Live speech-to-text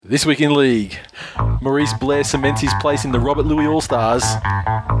This week in league, Maurice Blair cements his place in the Robert Louis All-Stars.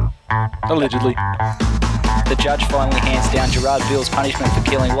 Allegedly. The judge finally hands down Gerard Beale's punishment for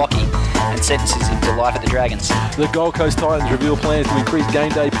killing Lockie and sentences him to life at the Dragons. The Gold Coast Titans reveal plans to increase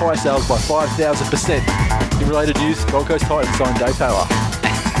game day pie sales by 5,000%. In related news, Gold Coast Titans signed Dave Taylor.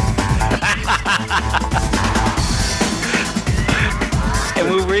 And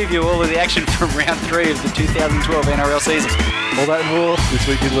we'll review all of the action from round 3 of the 2012 NRL season. All that and more this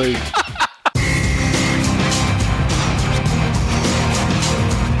week in league.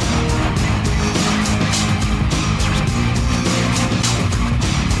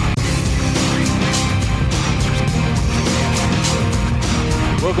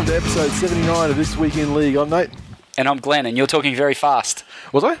 Welcome to episode 79 of This Week in League. I'm Nate. And I'm Glenn, and you're talking very fast.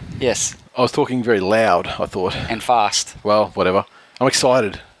 Was I? Yes. I was talking very loud, I thought. And fast. Well, whatever. I'm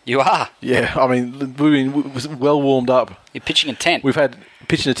excited. You are? Yeah, I mean, we've been well warmed up. You're pitching a tent. We've had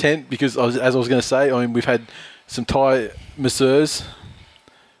pitching a tent because, as I was going to say, I mean, we've had some Thai masseurs.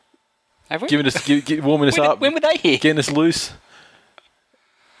 Have we? Warming us up. When were they here? Getting us loose.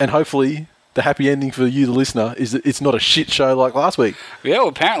 And hopefully, the happy ending for you, the listener, is that it's not a shit show like last week. Yeah, well,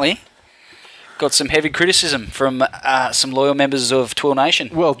 apparently. Got some heavy criticism from some loyal members of TWiL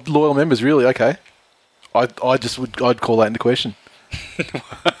Nation. Well, loyal members, really, okay. I'd call that into question.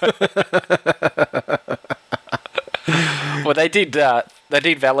 Well, they did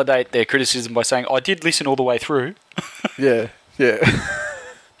validate their criticism by saying, I did listen all the way through. Yeah.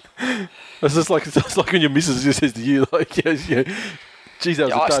 It's just like when your missus just says to you, like, yeah, geez,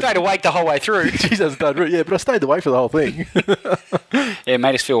 I stayed awake the whole way through. Geez, that was done. Yeah, but I stayed awake for the whole thing. Yeah, it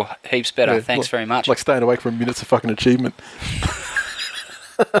made us feel heaps better. Yeah, thanks very much. Like staying awake for a minute's a fucking achievement.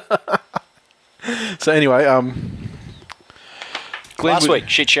 So anyway, Glenn, last week,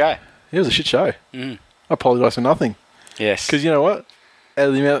 shit show. It was a shit show. I apologise for nothing. Yes. Because you know what? Out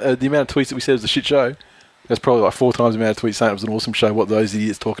of the amount of tweets that we said it was a shit show, that's probably like 4 times the amount of tweets saying it was an awesome show, what those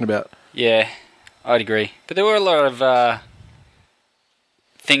idiots talking about. Yeah, I'd agree. But there were a lot of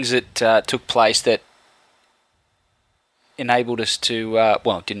things that took place that enabled us to...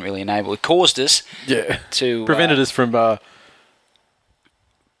 well, it didn't really enable. It caused us to... Prevented us from...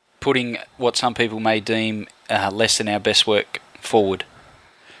 putting what some people may deem less than our best work forward.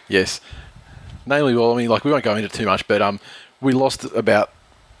 Yes. Namely, well, I mean, like, we won't go into too much, but we lost about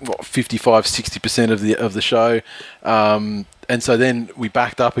 55-60% of the show, and so then we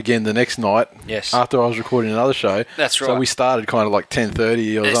backed up again the next night. Yes. After I was recording another show. That's right. So we started kind of like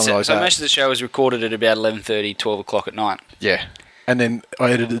 10:30 or something like that. So most of the show was recorded at about 11:30, 12 o'clock at night. Yeah. And then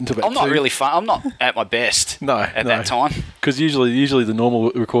I edited it into about 2. I'm not really fun. I'm not at my best. That time. Because usually the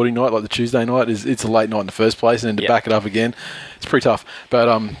normal recording night, like the Tuesday night, it's a late night in the first place, and then to back it up again, it's pretty tough. But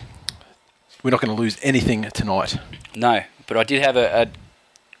we're not going to lose anything tonight. No, but I did have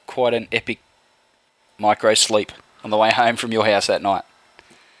quite an epic micro sleep on the way home from your house that night.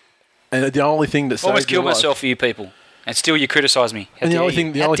 And the only thing that saved almost killed your life, myself for you people, and still you criticise me. How dare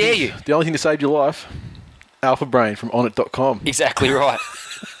you? The only thing that saved your life, Alpha Brain from onit.com. Exactly right.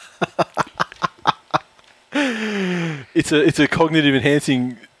 It's a cognitive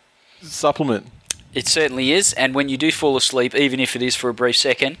enhancing supplement. It certainly is, and when you do fall asleep, even if it is for a brief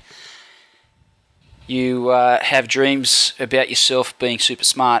second, you have dreams about yourself being super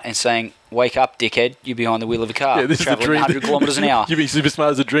smart and saying, wake up, dickhead, you're behind the wheel of a car, travelling 100 kilometres an hour. You being super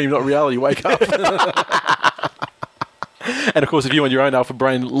smart is a dream, not reality. Wake up. And of course, if you want your own Alpha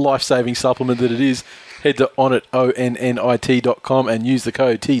Brain life-saving supplement that it is, head to onit.com and use the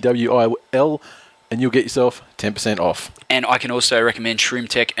code TWiL and you'll get yourself 10% off. And I can also recommend Shroom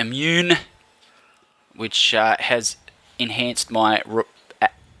Tech Immune, which has enhanced my...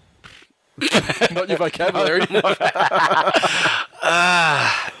 Not your vocabulary.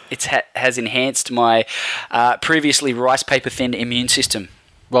 It has enhanced my previously rice paper thin immune system.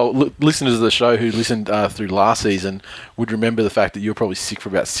 Well, listeners of the show who listened through last season would remember the fact that you were probably sick for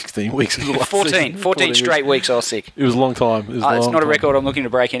about 16 weeks. 14 straight weeks I was sick. It was a long time. It's not a record I'm looking to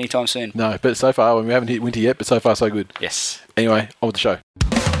break anytime soon. No, but so far, we haven't hit winter yet, but so far so good. Yes. Anyway, on with the show.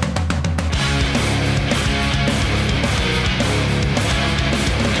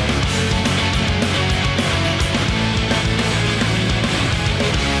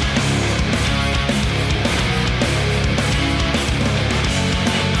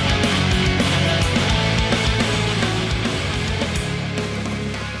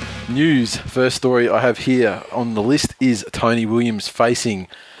 News. First story I have here on the list is Tony Williams facing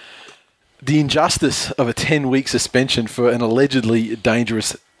the injustice of a 10-week suspension for an allegedly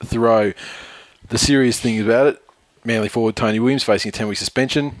dangerous throw. The serious thing about it, Manly forward Tony Williams facing a 10-week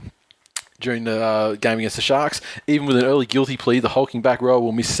suspension. during the game against the Sharks. Even with an early guilty plea, the hulking back rower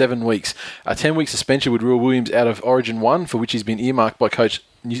will miss 7 weeks. A 10-week suspension would rule Williams out of Origin 1, for which he's been earmarked by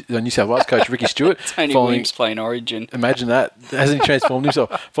New South Wales coach Ricky Stewart. Tony Williams playing Origin. Imagine that. Hasn't he transformed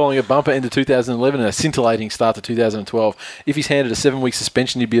himself? Following a bumper end of 2011 and a scintillating start to 2012. If he's handed a 7-week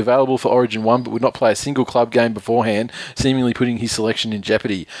suspension, he'd be available for Origin 1, but would not play a single club game beforehand, seemingly putting his selection in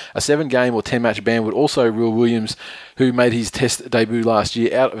jeopardy. A 7-game or 10-match ban would also rule Williams, who made his Test debut last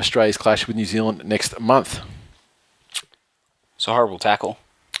year, out of Australia's clash with New Zealand next month. It's a horrible tackle.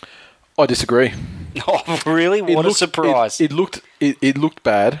 I disagree. Oh, really? What a surprise. It looked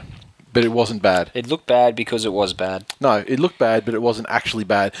bad, but it wasn't bad. It looked bad because it was bad. No, it looked bad, but it wasn't actually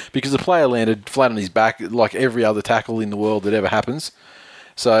bad because the player landed flat on his back like every other tackle in the world that ever happens.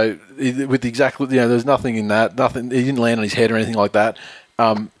 So, with there's nothing in that. Nothing. He didn't land on his head or anything like that.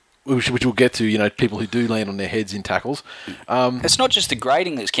 Which we'll get to, people who do land on their heads in tackles. It's not just the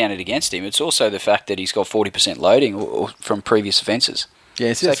grading that's counted against him. It's also the fact that he's got 40% loading or from previous offences.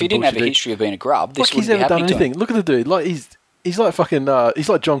 Yeah, so if he didn't have a history of being a grub, this wouldn't be happening to him. Look at the dude. Like he's like fucking. He's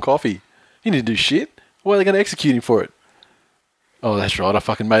like John Coffey. He didn't do shit. Why are they going to execute him for it? Oh, that's right. I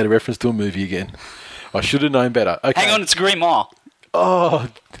fucking made a reference to a movie again. I should have known better. Okay. Hang on, it's a Green Mile. Oh,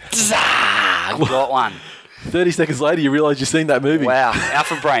 got one. 30 seconds later, you realise you've seen that movie. Wow,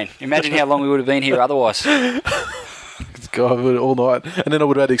 alpha brain. Imagine how long we would have been here otherwise. God, all night. And then I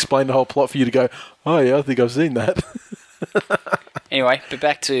would have had to explain the whole plot for you to go, oh, yeah, I think I've seen that. Anyway, but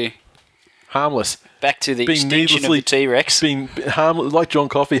back to... Harmless. Back to the extinction of the T-Rex. Being harmless, like John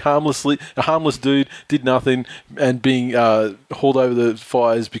Coffey, a harmless dude, did nothing, and being hauled over the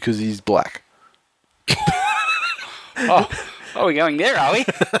fires because he's black. Oh, we're going there, are we?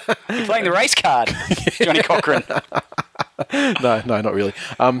 You're playing the race card, Johnny Cochran. No, not really.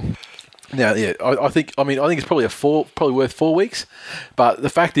 Now, yeah, I think it's probably worth 4 weeks, but the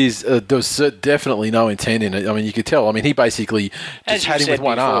fact is there was definitely no intent in it. I mean, you could tell. I mean, he basically just had him with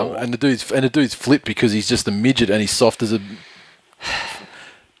one arm, and the dude's flipped because he's just a midget and he's soft as a.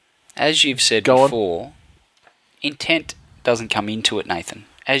 As you've said before, intent doesn't come into it, Nathan.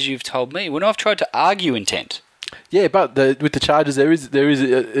 As you've told me, when I've tried to argue intent. Yeah, but with the charges, there is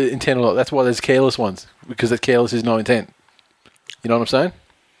intent a lot. That's why there's careless ones, because that careless is no intent. You know what I'm saying?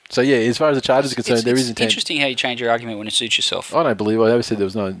 So yeah, as far as the charges are concerned, there is intent. It's interesting how you change your argument when it suits yourself. I don't believe I ever said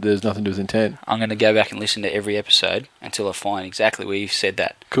there's nothing to do with intent. I'm going to go back and listen to every episode until I find exactly where you've said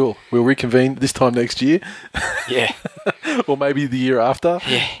that. Cool. We'll reconvene this time next year. Yeah. Or maybe the year after.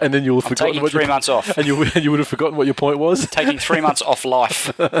 Yeah. And then you'll have forgotten taking 3 months off. And you would have forgotten what your point was. Taking 3 months off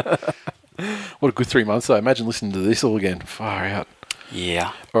life. What a good 3 months though. Imagine listening to this all again. Far out.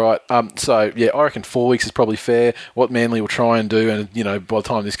 Yeah. All right. So yeah, I reckon 4 weeks is probably fair. What Manly will try and do, and by the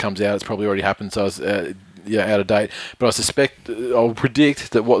time this comes out, it's probably already happened. So it's out of date. But I suspect, I'll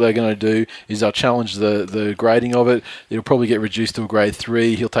predict that what they're going to do is they'll challenge the grading of it. It'll probably get reduced to a grade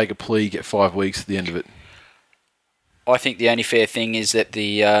 3. He'll take a plea, get 5 weeks at the end of it. I think the only fair thing is that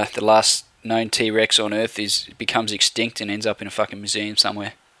the last known T-Rex on Earth becomes extinct and ends up in a fucking museum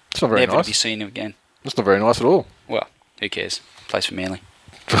somewhere. It's not very Never nice. to be seen again. That's not very nice at all. Well, who cares? Plays for Manly.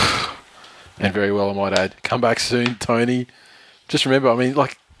 And very well, I might add. Come back soon, Tony. Just remember, I mean,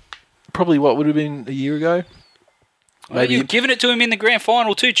 probably what would have been a year ago? Maybe you've given it to him in the grand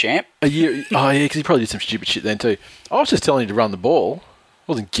final too, champ. A year? Oh, yeah, because he probably did some stupid shit then too. I was just telling him to run the ball.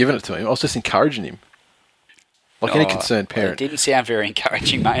 I wasn't giving it to him. I was just encouraging him. Like any concerned parent. It didn't sound very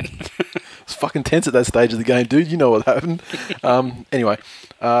encouraging, mate. I was fucking tense at that stage of the game, dude. You know what happened. Anyway,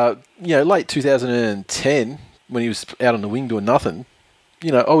 late 2010, when he was out on the wing doing nothing,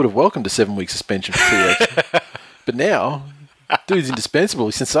 I would have welcomed a 7-week suspension for T-Rex. But now, dude's indispensable.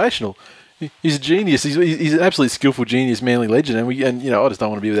 He's sensational. He's a genius. He's an absolutely skillful genius, Manly legend. And I just don't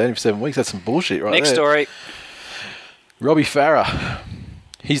want to be without him for 7 weeks. That's some bullshit right there. Next story. Robbie Farah.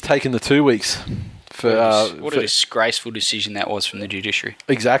 He's taken the 2 weeks. What a disgraceful decision that was from the judiciary.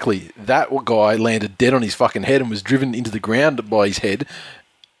 Exactly. That guy landed dead on his fucking head and was driven into the ground by his head.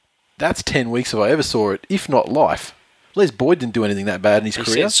 That's 10 weeks if I ever saw it, if not life. Les Boyd didn't do anything that bad in his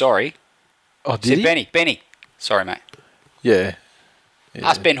career. He said sorry. Oh, did he? Benny. Sorry, mate. Yeah.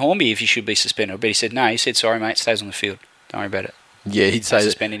 Ask Ben Hornby if he should be suspended. But he said, no, he said, sorry, mate, stays on the field. Don't worry about it. Yeah, he'd say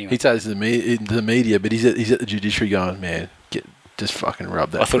that. Anyway. He'd say this to the media, but he's at the judiciary going, man, just fucking rub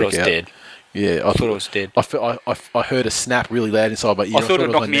that. I thought it was dead. Yeah, I thought it was dead. I heard a snap really loud inside my ear. I thought it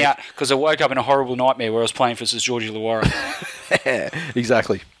knocked me out because I woke up in a horrible nightmare where I was playing for St George Illawarra.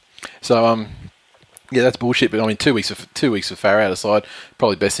 Exactly. So Yeah, that's bullshit. But I mean, 2 weeks of Farah out aside,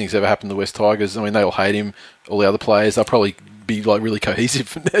 probably best things ever happened to the West Tigers. I mean, they all hate him. All the other players, they'll probably be like really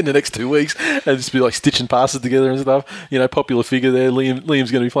cohesive in the next 2 weeks and just be like stitching passes together and stuff. You know, popular figure there. Liam's going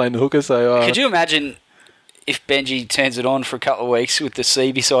to be playing the hooker. So could you imagine if Benji turns it on for a couple of weeks with the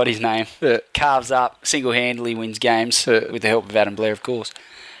C beside his name, carves up, single-handedly wins games with the help of Adam Blair, of course.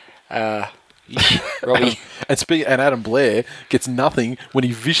 Robbie. And Adam Blair gets nothing when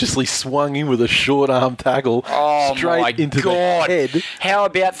he viciously swung in with a short arm tackle straight into the head. How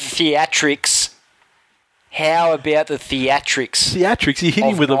about the theatrics? Theatrics. He hit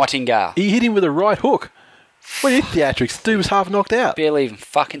him with Nightingale. He hit him with a right hook. What is theatrics? The dude was half knocked out. Barely even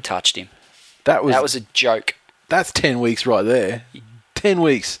fucking touched him. That was a joke. That's 10 weeks right there. 10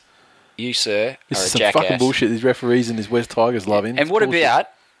 weeks. You, sir, this are is a some jackass. fucking bullshit. These referees and these West Tigers love him. And what about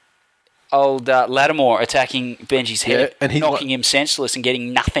old Lattimore attacking Benji's head, and knocking him senseless and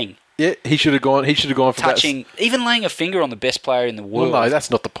getting nothing? Yeah, he should have gone for touching, even laying a finger on the best player in the world. Well, no,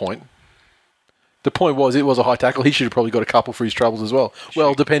 that's not the point. The point was it was a high tackle. He should have probably got a couple for his troubles as well. Sure.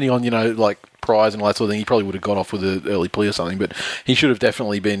 Well, depending on, like prize and all that sort of thing, he probably would have gone off with an early plea or something. But he should have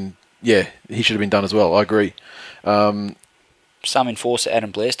definitely been. Yeah, he should have been done as well. I agree. Some enforcer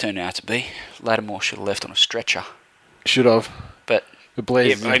Adam Blair's turned out to be. Lattimore should have left on a stretcher. Should have. But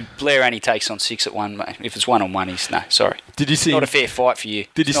Blair only takes on 6 at one. If it's 1-on-1, he's no. Sorry. Did you see? Not a fair fight for you.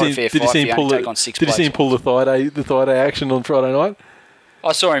 Did you see him pull the thigh day action on Friday night?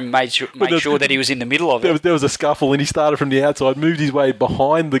 I saw him make sure that he was in the middle of it. There was a scuffle, and he started from the outside, moved his way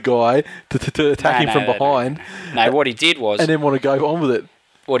behind the guy to attack him from behind. No, what he did was, and then want to go on with it.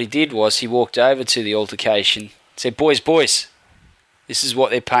 What he did was he walked over to the altercation, said, "Boys, this is what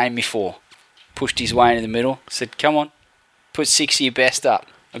they're paying me for." Pushed his way into the middle, said, "Come on, put 6 of your best up.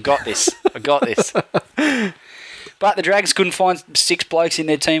 I got this. But the Dragons couldn't find 6 blokes in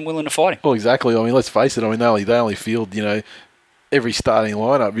their team willing to fight him. Well, exactly. I mean, let's face it. I mean, they only field, every starting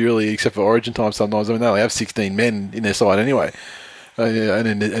lineup, really, except for Origin time sometimes. I mean, they only have 16 men in their side anyway,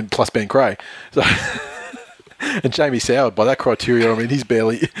 and plus Ben Cray. So, and Jamie Soward, by that criteria, I mean, he's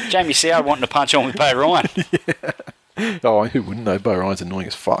barely... Jamie Soward wanting to punch on with Bo Ryan. Yeah. Oh, who wouldn't know? Bo Ryan's annoying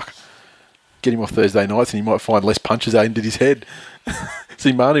as fuck. Get him off Thursday nights and he might find less punches aimed at his head.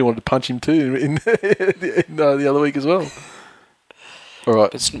 See, Marnie wanted to punch him too in the other week as well. All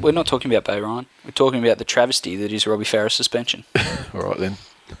right. But we're not talking about Bo Ryan. We're talking about the travesty that is Robbie Farah's suspension. All right, then.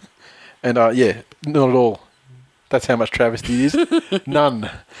 And, not at all. That's how much travesty it is. None.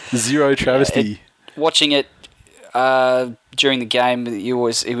 Zero travesty. Watching it during the game, he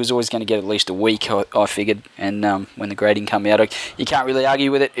was always going to get at least a week, I figured. And when the grading came out, you can't really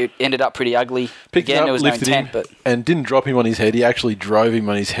argue with it. It ended up pretty ugly. Again, there was no intent. And didn't drop him on his head. He actually drove him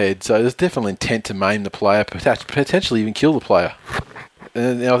on his head. So there's definitely intent to maim the player, potentially even kill the player.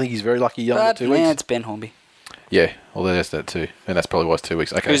 And I think he's very lucky he only 2 weeks. Yeah, it's Ben Hornby. Yeah, well, there's that too. And that's probably why it's 2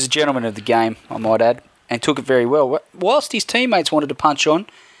 weeks. Okay. He was a gentleman of the game, I might add, and took it very well. Whilst his teammates wanted to punch on,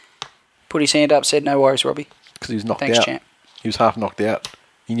 put his hand up, said, "No worries, Robbie." Because he was knocked Thanks, out. champ. He was half knocked out.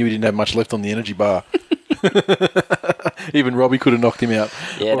 He knew he didn't have much left on the energy bar. Even Robbie could have knocked him out.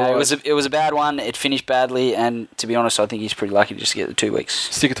 Yeah, it was a bad one. It finished badly, and to be honest, I think he's pretty lucky just to get the 2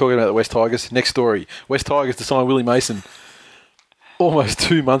 weeks. Sick of talking about the West Tigers. Next story. West Tigers to sign Willie Mason. Almost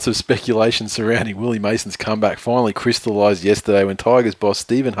 2 months of speculation surrounding Willie Mason's comeback finally crystallised yesterday when Tigers boss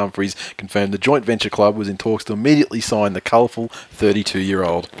Stephen Humphries confirmed the joint venture club was in talks to immediately sign the colourful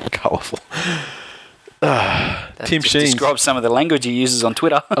 32-year-old. Colourful. Tim Sheens describes some of the language he uses on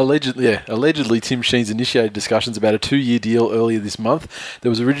Twitter. Allegedly, Tim Sheens initiated discussions about a 2-year deal earlier this month. There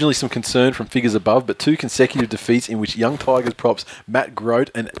was originally some concern from figures above, but 2 consecutive defeats in which young Tigers props Matt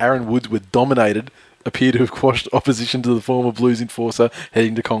Grote and Aaron Woods were dominated appear to have quashed opposition to the former Blues enforcer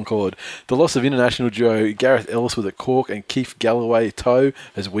heading to Concord. The loss of international duo Gareth Ellis with a cork and Keith Galloway toe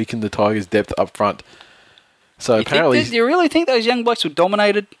has weakened the Tigers' depth up front. So apparently, do you really think those young blokes were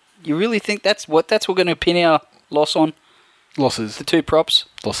dominated? You really think that's what we're going to pin our loss on? Losses. The 2 props?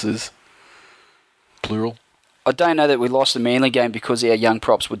 Losses. Plural. I don't know that we lost the Manly game because our young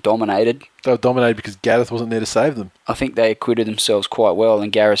props were dominated. They were dominated because Gareth wasn't there to save them. I think they acquitted themselves quite well,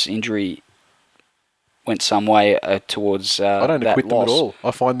 and Gareth's injury went some way towards I don't acquit them at all.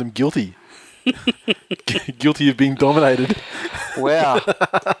 I find them guilty. Guilty of being dominated. Wow.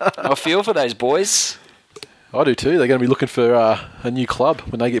 I feel for those boys. I do too. They're going to be looking for a new club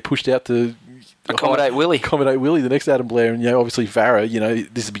when they get pushed out to accommodate Willie, the next Adam Blair. And obviously Farah,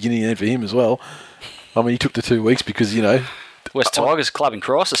 this is the beginning and end for him as well. I mean, he took the 2 weeks because, West Tigers club in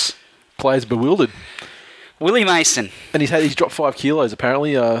crisis. Players bewildered. Willie Mason. And he's dropped 5 kilos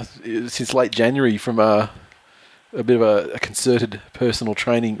apparently since late January from a bit of a concerted personal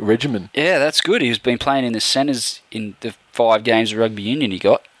training regimen. Yeah, that's good. He's been playing in the centres in the 5 games of rugby union he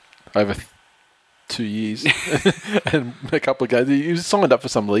got. Over 2 years. And a couple of games. He was signed up for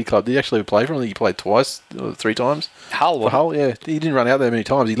some league club. Did he actually ever play for him? I think he played twice, 3 times. Hull. For Hull, yeah. He didn't run out there many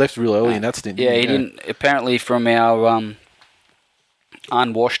times. He left real early in that stint. Yeah, he didn't. Apparently from our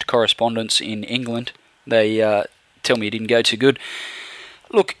unwashed correspondents in England, they tell me he didn't go too good.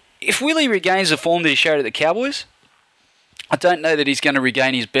 Look, if Willie regains the form that he showed at the Cowboys, I don't know that he's going to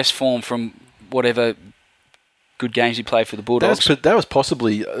regain his best form from whatever good games he played for the Bulldogs. That was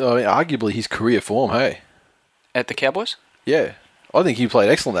possibly, arguably, his career form, hey? At the Cowboys? Yeah. I think he played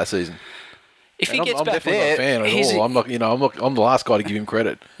excellent that season. If he gets I'm back definitely there... not a fan at all. I'm the last guy to give him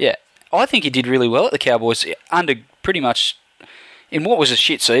credit. Yeah. I think he did really well at the Cowboys under pretty much... In what was a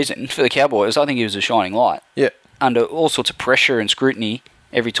shit season for the Cowboys, I think he was a shining light. Yeah. Under all sorts of pressure and scrutiny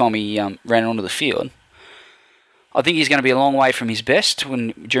every time he ran onto the field. I think he's going to be a long way from his best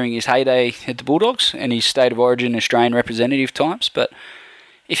during his heyday at the Bulldogs and his state of origin Australian representative times. But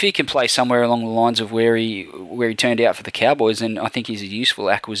if he can play somewhere along the lines of where he turned out for the Cowboys, then I think he's a useful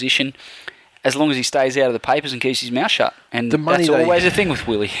acquisition. As long as he stays out of the papers and keeps his mouth shut. And that's always a thing with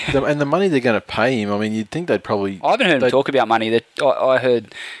Willie. And the money they're going to pay him, I mean, you'd think they'd probably... I haven't heard him talk about money. I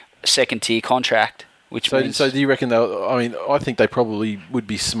heard a second-tier contract, which means... So do you reckon they'll... I mean, I think they probably would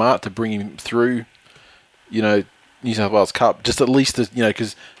be smart to bring him through, New South Wales Cup, just at least,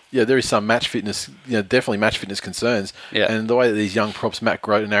 because... Yeah, there is some match fitness, definitely match fitness concerns. Yeah. And the way that these young props, Matt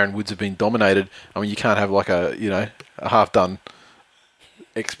Grote and Aaron Woods, have been dominated, I mean, you can't have like a half-done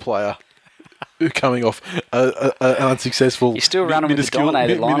ex-player coming off an unsuccessful... You're still running with the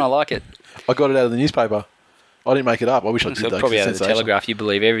dominated line, I like it. I got it out of the newspaper. I didn't make it up. I wish I did, though. Probably out of the Telegraph. You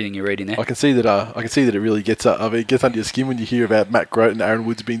believe everything you read in there. I can see that. It really gets under your skin when you hear about Matt Grote and Aaron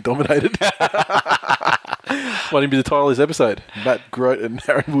Woods being dominated. Might even be the title of this episode. Matt Grote and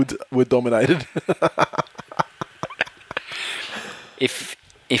Aaron Woods were dominated.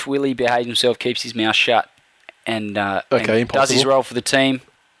 If Willie behaves himself, keeps his mouth shut, and does his role for the team,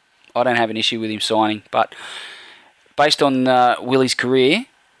 I don't have an issue with him signing. But based on Willie's career,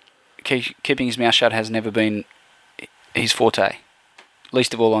 keeping his mouth shut has never been his forte,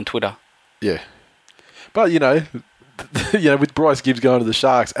 least of all on Twitter. Yeah, but with Bryce Gibbs going to the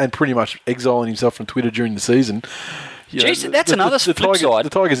Sharks and pretty much exiling himself from Twitter during the season. That's another flip side. The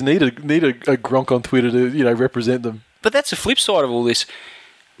Tigers need a Gronk on Twitter to represent them. But that's the flip side of all this.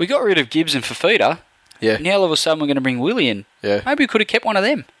 We got rid of Gibbs and Fafita. Yeah. Now all of a sudden we're going to bring Willie in. Yeah. Maybe we could have kept one of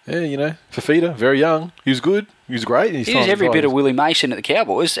them. Yeah, Fafita, very young. He was good. He was great. He was every bit of Willie Mason at the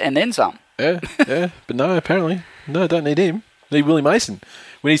Cowboys and then some. Yeah. But no, apparently. No, don't need him. Need Willie Mason.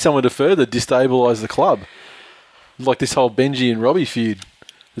 We need someone to further destabilise the club. Like this whole Benji and Robbie feud.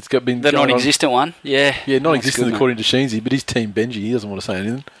 It's been the non-existent one. Yeah. Yeah, non-existent according to Sheensy, but he's Team Benji. He doesn't want to say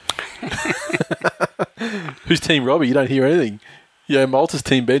anything. Who's Team Robbie? You don't hear anything. Malta's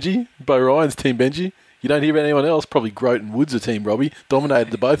Team Benji. Bo Ryan's Team Benji. You don't hear about anyone else. Probably Grote and Woods are Team Robbie. Dominated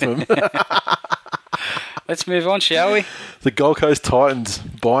the both of them. Let's move on, shall we? The Gold Coast Titans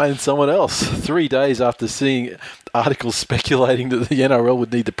buying someone else 3 days after seeing articles speculating that the NRL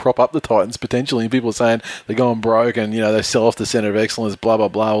would need to prop up the Titans potentially, and people are saying they're going broke and they sell off the centre of excellence, blah blah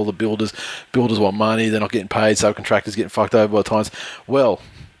blah. All the builders want money, they're not getting paid, subcontractors getting fucked over by the Titans. Well,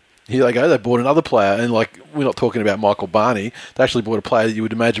 here they go. They bought another player, and we're not talking about Michael Barney. They actually bought a player that you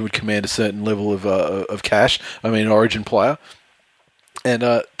would imagine would command a certain level of cash. I mean, an Origin player, and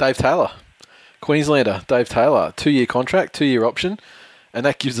Dave Taylor. Queenslander, Dave Taylor, 2-year contract, 2-year option, and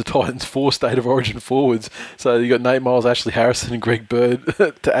that gives the Titans 4 State of Origin forwards. So you've got Nate Miles, Ashley Harrison and Greg Bird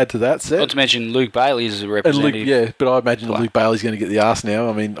to add to that set. Not to mention Luke Bailey is a representative. But I imagine that Luke Bailey's going to get the arse now.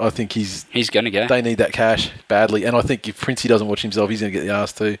 I mean, I think he's going to go. They need that cash badly, and I think if Princey doesn't watch himself, he's going to get the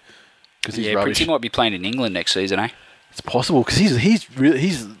arse too. Because he's rubbish. Princey might be playing in England next season, eh? It's possible because he's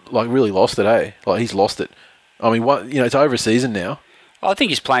really lost it, eh? He's lost it. I mean, it's over a season now. I think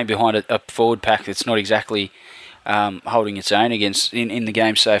he's playing behind a forward pack that's not exactly holding its own against in the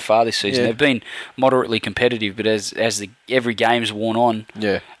game so far this season. Yeah. They've been moderately competitive, but as every game's worn on,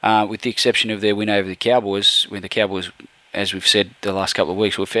 with the exception of their win over the Cowboys, when the Cowboys, as we've said the last couple of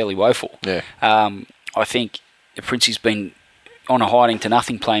weeks, were fairly woeful. Yeah. I think Princey's been on a hiding to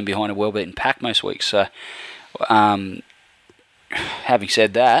nothing playing behind a well-beaten pack most weeks. So, having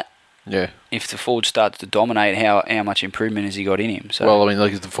said that, if the forward starts to dominate, how much improvement has he got in him? So, well, I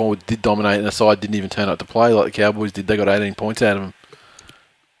mean, if the forward did dominate and the side didn't even turn up to play like the Cowboys did, they got 18 points out of him.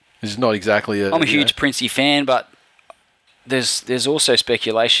 It's not exactly I'm a huge Princey fan, but there's also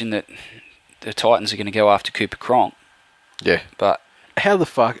speculation that the Titans are going to go after Cooper Cronk. Yeah. But how the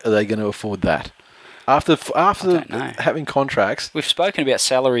fuck are they going to afford that? After having contracts. We've spoken about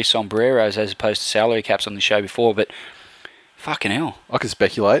salary sombreros as opposed to salary caps on the show before, but fucking hell. I could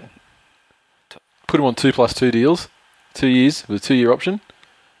speculate. Put him on 2+2 deals, 2 years with a 2-year option.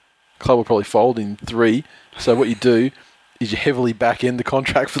 Club will probably fold in 3. So what you do is you heavily back end the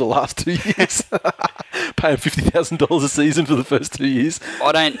contract for the last 2 years. Pay him $50,000 a season for the first 2 years.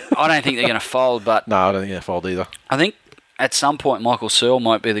 I don't think they're going to fold, but... No, I don't think they're going to fold either. I think at some point Michael Searle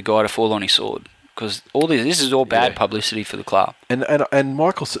might be the guy to fall on his sword. Because this is all bad publicity for the club. And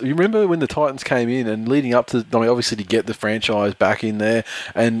Michael, you remember when the Titans came in and leading up to, obviously to get the franchise back in there,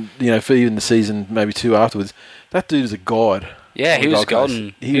 and for even the season maybe 2 afterwards, that dude is a god. Yeah, he was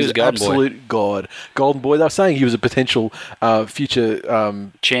golden. He was a golden absolute god, golden boy. They were saying he was a potential future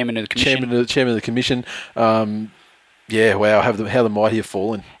chairman of the commission. Chairman of the commission. Yeah, wow, how the mighty have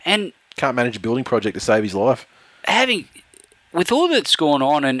fallen. And can't manage a building project to save his life. With all that's gone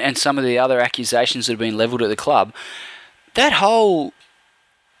on and some of the other accusations that have been levelled at the club, that whole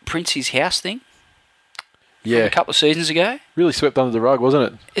Prince's house thing from a couple of seasons ago... really swept under the rug,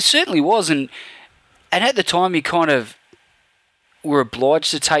 wasn't it? It certainly was, and at the time you kind of were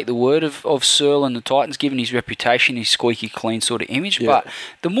obliged to take the word of Searle and the Titans, given his reputation, his squeaky clean sort of image, but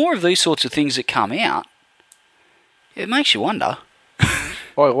the more of these sorts of things that come out, it makes you wonder...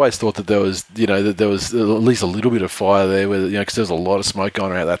 I always thought that there was, that there was at least a little bit of fire there, where because there was a lot of smoke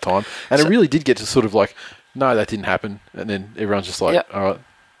going around at that time, and it really did get to sort of like, no, that didn't happen, and then everyone's just like, all right,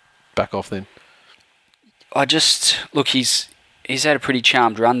 back off then. Look, he's had a pretty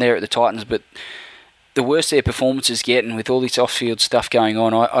charmed run there at the Titans, but the worse their performances get, and with all this off-field stuff going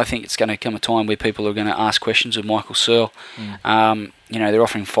on, I think it's going to come a time where people are going to ask questions of Michael Searle. They're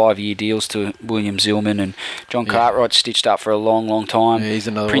offering 5-year deals to William Zillman, and John Cartwright's stitched up for a long, long time. Yeah, he's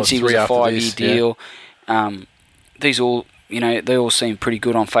another Princey was a 5-year deal. Yeah. These all, they all seem pretty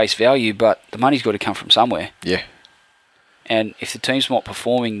good on face value, but the money's got to come from somewhere. Yeah. And if the team's not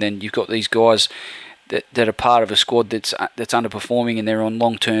performing, then you've got these guys that are part of a squad that's underperforming, and they're on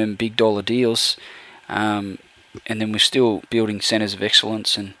long-term, big-dollar deals. And then we're still building centres of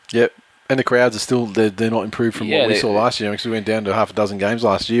excellence. And and the crowds are still, they're not improved from what we saw last year, because we went down to half a dozen games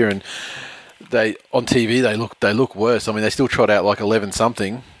last year, and they on TV they look worse. I mean, they still trot out like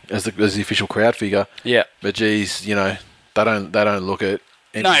 11-something as the official crowd figure. Yeah. But geez, they don't look at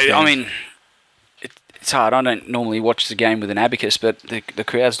anything. No, I mean, it's hard. I don't normally watch the game with an abacus, but the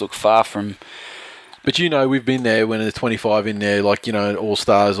crowds look far from... But we've been there when there's 25 in there, like, All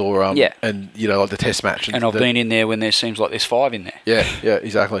Stars or and like the Test match. And I've been in there when there seems like there's 5 in there. Yeah,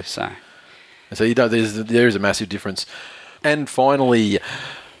 exactly. So there is a massive difference. And finally,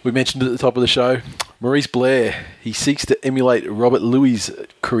 we mentioned at the top of the show, Maurice Blair. He seeks to emulate Robert Louis'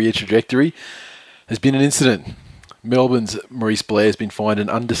 career trajectory. There's been an incident. Melbourne's Maurice Blair has been fined an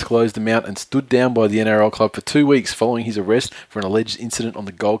undisclosed amount and stood down by the NRL club for 2 weeks following his arrest for an alleged incident on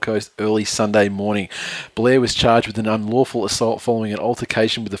the Gold Coast early Sunday morning. Blair was charged with an unlawful assault following an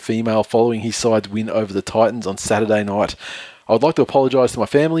altercation with a female following his side's win over the Titans on Saturday night. I would like to apologise to my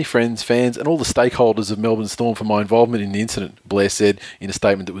family, friends, fans and all the stakeholders of Melbourne Storm for my involvement in the incident, Blair said in a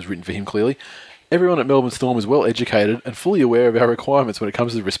statement that was written for him clearly. Everyone at Melbourne Storm is well educated and fully aware of our requirements when it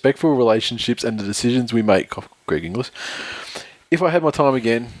comes to respectful relationships and the decisions we make. Greg Inglis. If I had my time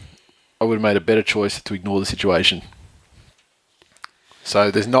again, I would have made a better choice to ignore the situation. So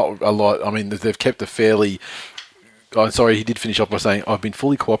there's not a lot. I mean, they've kept a fairly... Oh, sorry, he did finish off by saying, I've been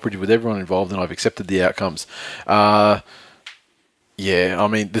fully cooperative with everyone involved and I've accepted the outcomes. I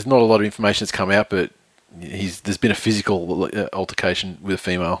mean, there's not a lot of information that's come out, but there's been a physical altercation with a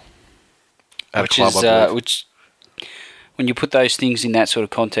female. Which, when you put those things in that sort of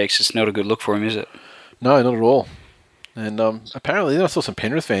context, it's not a good look for him, is it? No, not at all. And apparently, I saw some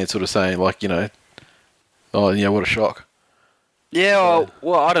Penrith fans sort of saying, like, what a shock. Yeah,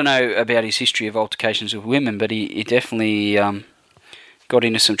 well, I don't know about his history of altercations with women, but he definitely got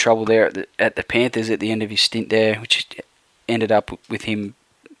into some trouble there at the Panthers at the end of his stint there, which ended up with him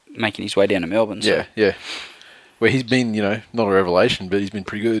making his way down to Melbourne. So. Yeah. Where he's been, not a revelation, but he's been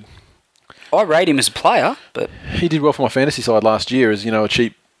pretty good. I rate him as a player, but... He did well for my fantasy side last year as, a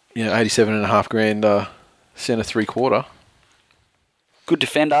cheap, $87.5 centre 3/4. Good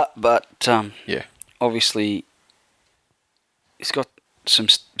defender, but obviously he's got some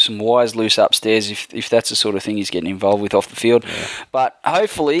wires loose upstairs if that's the sort of thing he's getting involved with off the field. Yeah. But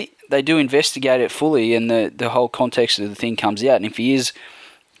hopefully they do investigate it fully and the whole context of the thing comes out. And if he is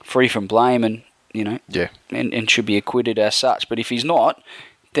free from blame and, and should be acquitted as such. But if he's not,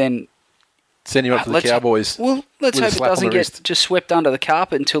 then... Send him up to the Cowboys. Well, let's hope it doesn't get just swept under the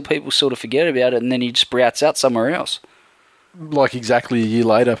carpet until people sort of forget about it and then he sprouts out somewhere else. Like exactly a year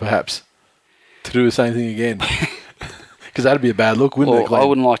later, perhaps. to do the same thing again. Because that'd be a bad look, wouldn't it, Glenn? I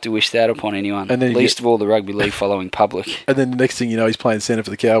wouldn't like to wish that upon anyone, and then least of all the rugby league following public. And then the next thing you know, he's playing centre for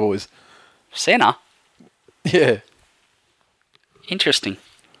the Cowboys. Centre? Yeah. Interesting.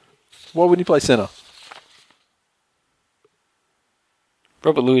 Why wouldn't he play centre?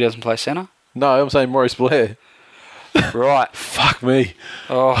 Robert Louis doesn't play centre? No, I'm saying Maurice Blair. Right. Fuck me.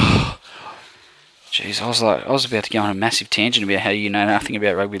 Oh. Jeez, I was about to go on a massive tangent about how you know nothing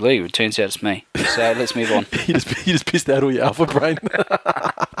about rugby league. It turns out it's me. So let's move on. you just pissed out all your alpha brain.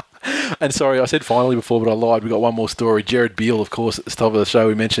 And sorry, I said finally before, but I lied. We got one more story. Jared Beale, of course, at the top of the show,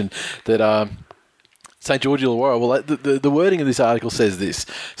 we mentioned that St. George Illawarra. Well, the wording of this article says this: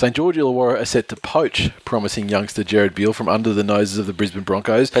 St. George Illawarra are set to poach promising youngster Jared Beale from under the noses of the Brisbane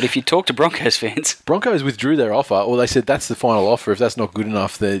Broncos. But if you talk to Broncos fans, Broncos withdrew their offer, or they said that's the final offer. If that's not good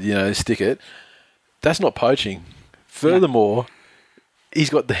enough, then stick it. That's not poaching. Furthermore,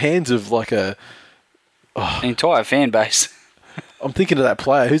 he's got the hands of like an entire fan base. I'm thinking of that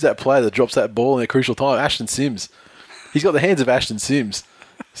player. Who's that player that drops that ball in a crucial time? Ashton Sims. He's got the hands of Ashton Sims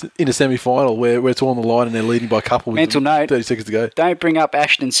in a semi-final where it's all on the line and they're leading by a couple with Mental note, 30 seconds to go. Don't bring up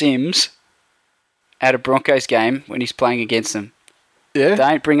Ashton Sims at a Broncos game when he's playing against them. Yeah?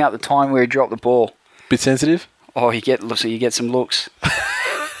 Don't bring up the time where he dropped the ball. Bit sensitive? Oh, you get some looks.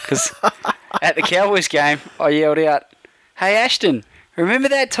 Because at the Cowboys game, I yelled out, "Hey Ashton, remember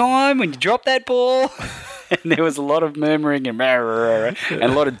that time when you dropped that ball?" And there was a lot of murmuring and a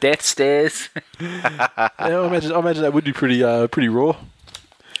lot of death stares. I imagine that would be pretty raw.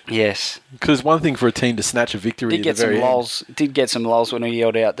 Yes. Because it's one thing for a team to snatch a victory at the very end. Did get some lulls when he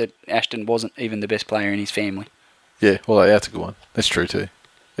yelled out that Ashton wasn't even the best player in his family. Yeah, well, that's a good one. That's true too.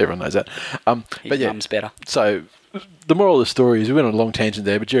 Everyone knows that. His mum's better. So the moral of the story is we went on a long tangent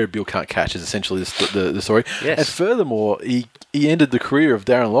there, but Jared Beale can't catch is essentially the story. Yes. And furthermore, he ended the career of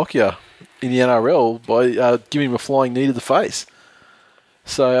Darren Lockyer in the NRL by giving him a flying knee to the face.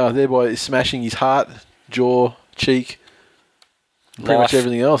 So thereby smashing his heart, jaw, cheek, pretty much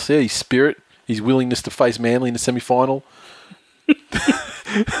everything else. Yeah, his spirit, his willingness to face Manly in the semi-final.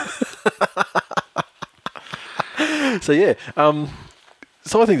 So yeah,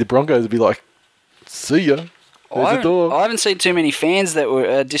 so I think the Broncos would be like, "See ya." There's the door. I haven't seen too many fans that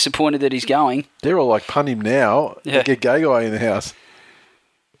were disappointed that he's going. They're all like, "Punt him now." Yeah. Get Gay Guy in the house.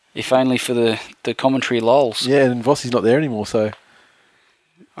 If only for the commentary lols. Yeah, and Vossi's not there anymore, so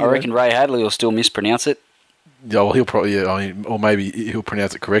I reckon Ray Hadley will still mispronounce it. Yeah, well, he'll probably, or maybe he'll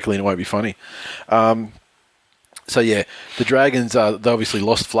pronounce it correctly and it won't be funny. So yeah, the Dragons, they obviously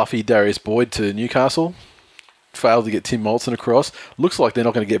lost Fluffy Darius Boyd to Newcastle. Failed to get Tim Moulton across. Looks like they're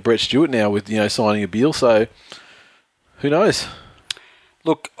not going to get Brett Stewart now with signing a Beale. So who knows?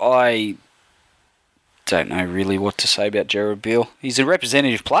 Look, I don't know really what to say about Jared Beale. He's a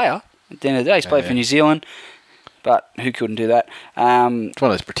representative player. At the end of the day, he's played for New Zealand, but who couldn't do that? It's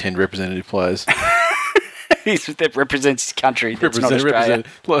one of those pretend representative players. That represents his country. That's not Australia.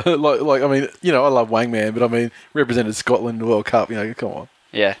 Like, I mean, I love Wangman, but I mean, represented Scotland in the World Cup. Come on.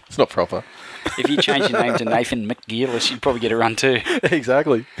 Yeah. It's not proper. If you change your name to Nathan McGearless, you'd probably get a run too.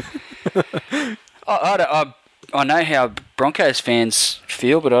 Exactly. I know how Broncos fans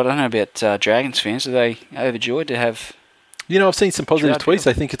feel, but I don't know about Dragons fans. Are they overjoyed to have... I've seen some positive tweets.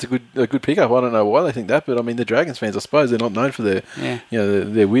 They think it's a good pickup. I don't know why they think that, but I mean, the Dragons fans, I suppose, they're not known for their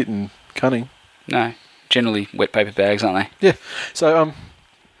their wit and cunning. No, generally wet paper bags, aren't they? Yeah. So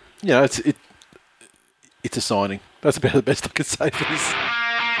it's a signing. That's about the best I can say for this.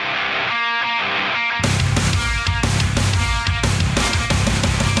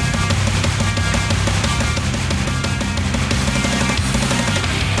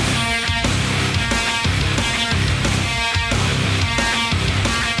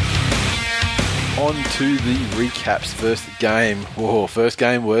 On to the recaps. First game. Whoa, first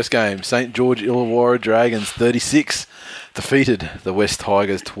game, worst game. St. George Illawarra Dragons 36 defeated the West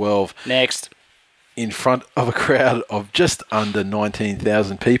Tigers 12. Next. In front of a crowd of just under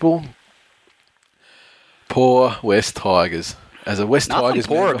 19,000 people. Poor West Tigers. As a West Tigers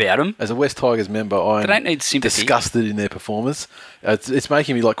member, about them. As a West Tigers member, I am disgusted in their performance. It's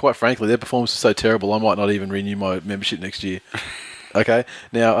making me, quite frankly, their performance is so terrible, I might not even renew my membership next year. Okay?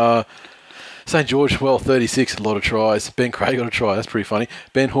 Now, St. George, 36, a lot of tries. Ben Craig got a try, that's pretty funny.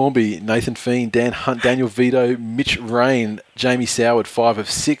 Ben Hornby, Nathan Fiend, Dan Hunt, Daniel Vito, Mitch Rain, Jamie Soward, 5 of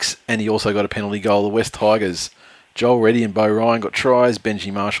 6, and he also got a penalty goal. The West Tigers, Joel Reddy and Bo Ryan got tries.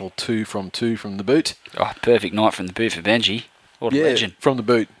 Benji Marshall, 2 from 2 from the boot. Oh, perfect night from the boot for Benji. What a legend. From the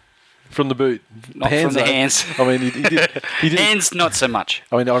boot. From the boot. Not from the hands. I mean, he did. Hands, not so much.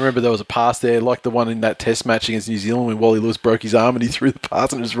 I mean, I remember there was a pass there, like the one in that test match against New Zealand when Wally Lewis broke his arm and he threw the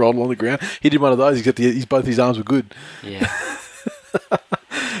pass and just rolled along the ground. He did one of those, except both his arms were good. Yeah.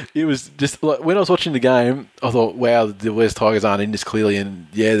 It was just like when I was watching the game, I thought, wow, the West Tigers aren't in this clearly, and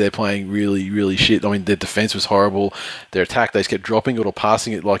yeah, they're playing really, really shit. I mean, their defense was horrible. Their attack, they just kept dropping it or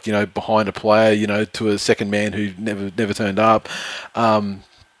passing it, like, behind a player, to a second man who never turned up.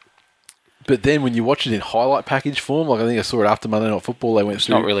 But then when you watch it in highlight package form, like I think I saw it after Monday Night Football, they went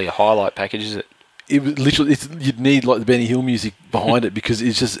through. It's not really a highlight package, is it? It was literally, you'd need like the Benny Hill music behind it because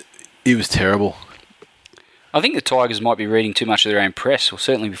it was terrible. I think the Tigers might be reading too much of their own press, or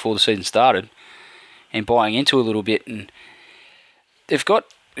certainly before the season started, and buying into a little bit. And they've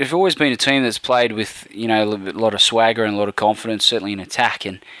always been a team that's played with a lot of swagger and a lot of confidence, certainly in attack,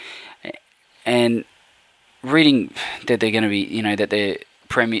 and reading that they're going to be that they're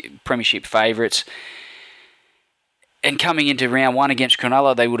premiership favourites. And coming into round one against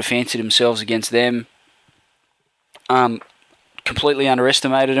Cronulla, they would have fancied themselves against them. Completely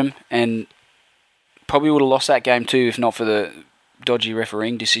underestimated them, and probably would have lost that game too if not for the dodgy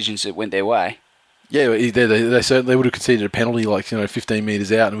refereeing decisions that went their way. Yeah, they certainly would have conceded a penalty 15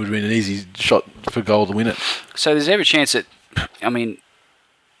 metres out and it would have been an easy shot for goal to win it. So there's every chance that, in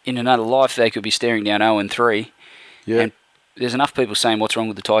another life they could be staring down 0-3. Yeah. And there's enough people saying what's wrong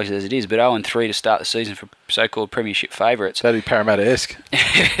with the Tigers as it is, but 0-3 to start the season for so-called premiership favourites. That'd be Parramatta-esque.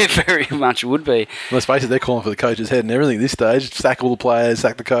 It very much would be. Let's face it, they're calling for the coach's head and everything at this stage. Sack all the players,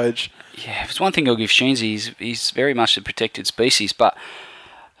 sack the coach. Yeah, if it's one thing I'll give Sheensy, he's very much a protected species, but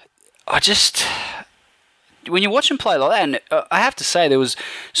when you watch him play like that, and I have to say there was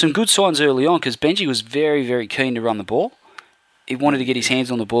some good signs early on because Benji was very, very keen to run the ball. He wanted to get his hands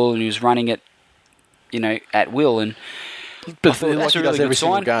on the ball and he was running it, at will. And but like he does every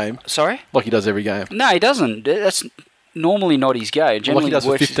single game. Sorry? Like he does every game. No, he doesn't. That's normally not his go. Like he does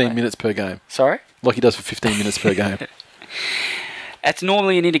for 15 minutes per game. Sorry? Like he does for 15 minutes per game. That's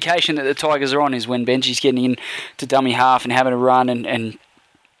normally an indication that the Tigers are on, is when Benji's getting in to dummy half and having a run and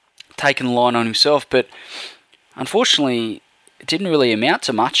taking the line on himself. But unfortunately, it didn't really amount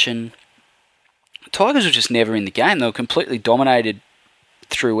to much, and the Tigers were just never in the game. They were completely dominated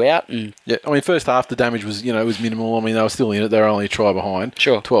throughout. And yeah, first half the damage was was minimal. They were still in it. They were only a try behind.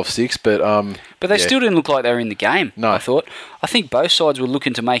 Sure. 12-6, but they still didn't look like they were in the game. No. I think both sides were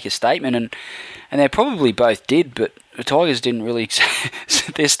looking to make a statement, and they probably both did, but the Tigers didn't really.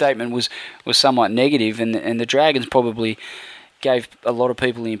 Their statement was somewhat negative, and the Dragons probably gave a lot of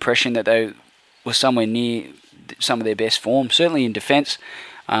people the impression that they were somewhere near some of their best form. Certainly in defence,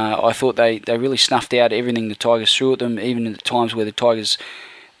 I thought they really snuffed out everything the Tigers threw at them, even at the times where the Tigers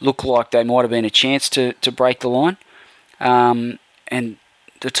looked like they might have been a chance to break the line. And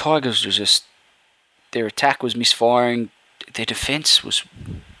the Tigers were just, their attack was misfiring, their defence was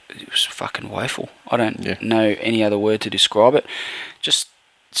fucking woeful. I don't know any other word to describe it. Just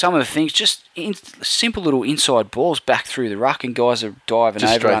some of the things, simple little inside balls back through the ruck, and guys are diving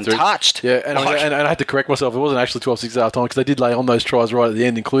just over untouched. Through. Yeah, and I had to correct myself. It wasn't actually 12-6 at half time because they did lay on those tries right at the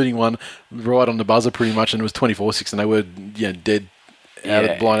end, including one right on the buzzer pretty much, and it was 24-6, and they were dead,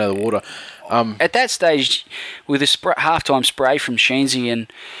 blown out of the water. At that stage, with a halftime spray from Sheensy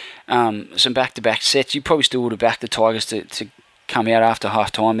and some back-to-back sets, you probably still would have backed the Tigers to come out after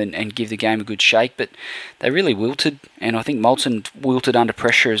half-time and give the game a good shake, but they really wilted, and I think Moulton wilted under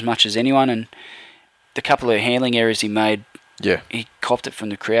pressure as much as anyone, and the couple of handling errors he made, he copped it from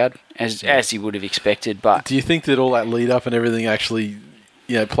the crowd, as he would have expected. But do you think that all that lead-up and everything actually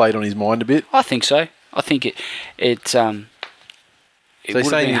played on his mind a bit? I think so. I think it would have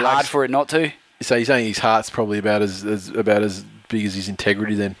been hard for it not to. So you're saying his heart's probably about as big as his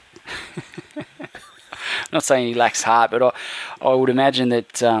integrity then? I'm not saying he lacks heart, but I would imagine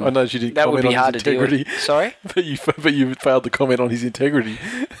that I know you didn't that would be hard to deal with. Sorry? but you failed to comment on his integrity.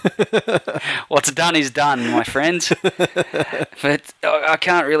 What's done is done, my friends. But I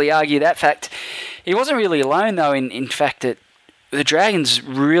can't really argue that fact. He wasn't really alone, though, in fact that the Dragons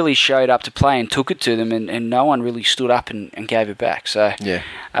really showed up to play and took it to them, and no one really stood up and gave it back. So it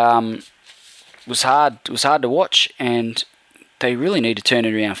was hard. It was hard to watch, and they really need to turn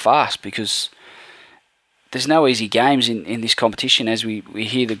it around fast because there's no easy games in this competition, as we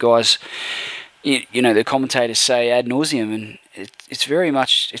hear the guys, the commentators say ad nauseum, and it's very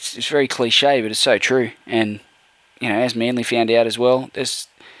much it's very cliche, but it's so true. And as Manly found out as well, there's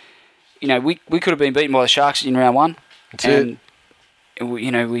we could have been beaten by the Sharks in round one,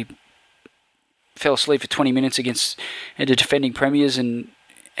 we fell asleep for 20 minutes against the defending premiers, and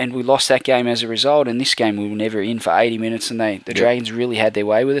we lost that game as a result. And this game we were never in for 80 minutes, and the Dragons really had their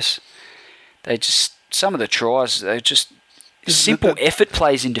way with us. some of the tries, they just simple effort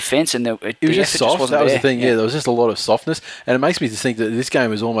plays in defence, and it was just soft. That was the thing. Yeah, there was just a lot of softness, and it makes me just think that this game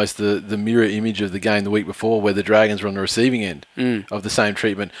was almost the mirror image of the game the week before, where the Dragons were on the receiving end of the same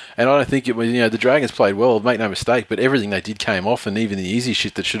treatment. And I don't think it was. The Dragons played well, make no mistake, but everything they did came off, and even the easy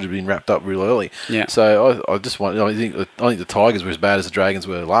shit that should have been wrapped up real early. Yeah. So I think the Tigers were as bad as the Dragons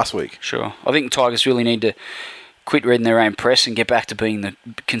were last week. Sure, I think the Tigers really need to quit reading their own press and get back to being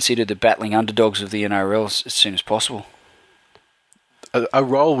considered the battling underdogs of the NRL as soon as possible. A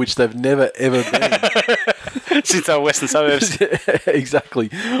role which they've never ever been since our Western Suburbs. Exactly.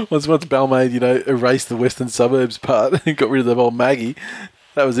 Once Balmain, erased the Western Suburbs part and got rid of the old Maggie.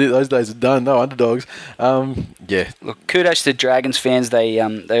 That was it. Those days are done. No underdogs. Yeah. Look, kudos to Dragons fans. They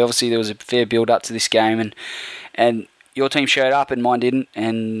obviously there was a fair build up to this game, and your team showed up and mine didn't.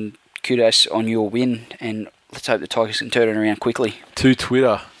 And kudos on your win. And let's hope the Tigers can turn it around quickly. To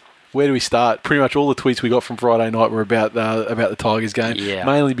Twitter. Where do we start? Pretty much all the tweets we got from Friday night were about the Tigers game,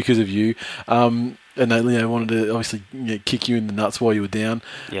 mainly because of you. And they wanted to obviously kick you in the nuts while you were down.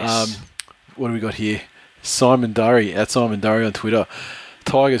 Yes. What do we got here? Simon Durry on Twitter.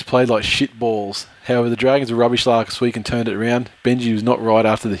 Tigers played like shit balls. However, the Dragons were rubbish last week and turned it around. Benji was not right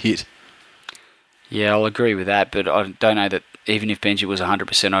after the hit. Yeah, I'll agree with that, but I don't know that even if Benji was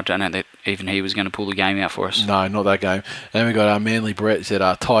 100%, I don't know that even he was going to pull the game out for us. No, not that game. Then we got our Manly Brett said,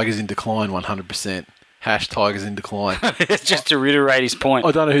 Tigers in decline 100%. Tigers in decline. Just to reiterate his point.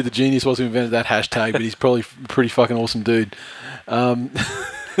 I don't know who the genius was who invented that hashtag, but he's probably a pretty fucking awesome dude. Yep,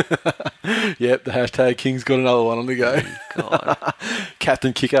 the hashtag King's got another one on the go. God.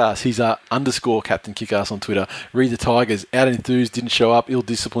 Captain Kickass. He's _Captain Kickass on Twitter. Read the Tigers. Out enthused, didn't show up.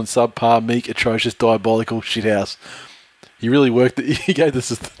 Ill-disciplined, subpar, meek, atrocious, diabolical, shithouse. He really worked it. He gave the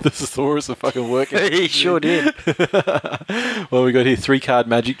thesaurus a fucking workout. He sure did. Well, we got here 3-card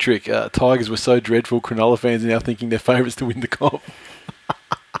magic trick. Tigers were so dreadful. Cronulla fans are now thinking they're favourites to win the comp.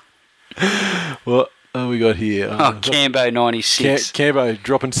 What we got here? Cambo 96. Cambo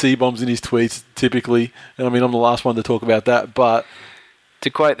dropping C-bombs in his tweets, typically. And I mean, I'm the last one to talk about that, but... To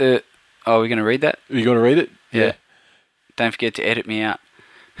quote the... Oh, we're going to read that? Are you going to read it? Yeah. Don't forget to edit me out.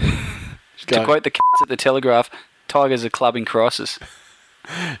 To quote the at the Telegraph... Tigers are club in crisis.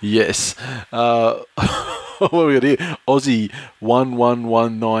 Yes. What have we got here? Aussie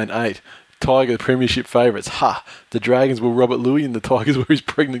 11198. Tiger Premiership favourites. Ha! The Dragons were Robert Louis and the Tigers were his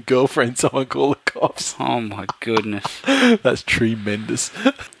pregnant girlfriend. Someone call the cops. Oh my goodness. That's tremendous.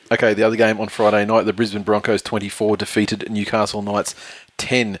 Okay, the other game on Friday night, the Brisbane Broncos 24 defeated Newcastle Knights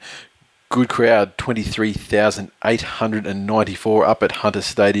 10. Good crowd, 23,894 up at Hunter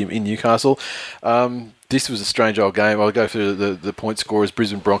Stadium in Newcastle. This was a strange old game. I'll go through the point scorers.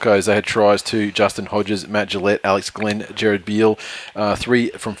 Brisbane Broncos, they had tries to Justin Hodges, Matt Gillette, Alex Glenn, Jared Beale. 3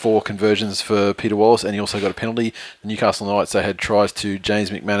 from 4 conversions for Peter Wallace, and he also got a penalty. The Newcastle Knights, they had tries to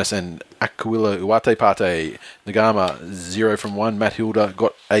James McManus and Aquila Uatepate. Nagama, 0 from 1. Matt Hilda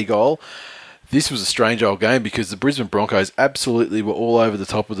got a goal. This was a strange old game because the Brisbane Broncos absolutely were all over the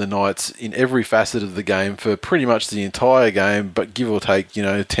top of the Knights in every facet of the game for pretty much the entire game, but give or take,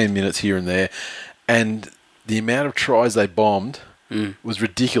 10 minutes here and there. And the amount of tries they bombed was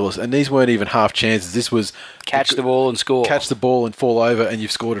ridiculous. And these weren't even half chances. This was... Catch the ball and score. Catch the ball and fall over and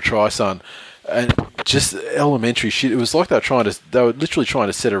you've scored a try, son. And just elementary shit. It was like they were literally trying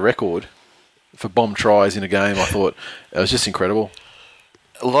to set a record for bomb tries in a game, I thought. It was just incredible.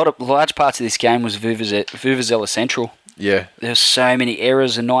 Large parts of this game was Vuvuzela Central. Yeah. There were so many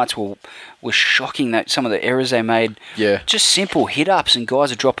errors. The Knights were shocking, that some of the errors they made. Yeah. Just simple hit-ups and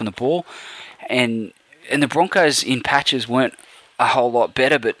guys are dropping the ball. And the Broncos in patches weren't a whole lot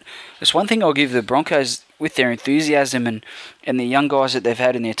better, but there's one thing I'll give the Broncos with their enthusiasm and the young guys that they've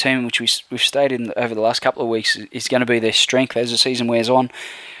had in their team, which we've stated over the last couple of weeks, is going to be their strength as the season wears on.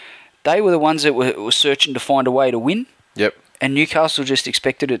 They were the ones that were searching to find a way to win. Yep. And Newcastle just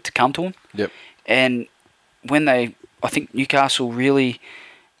expected it to come to them. Yep. And I think Newcastle really,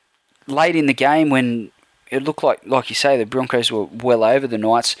 late in the game when it looked like you say, the Broncos were well over the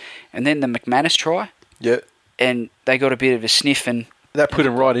Knights, and then the McManus try. Yep. And they got a bit of a sniff. And that put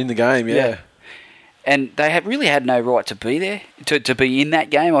them right in the game, yeah. And they really had no right to be there, to be in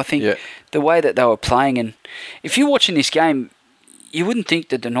that game. I think the way that they were playing, and if you're watching this game, you wouldn't think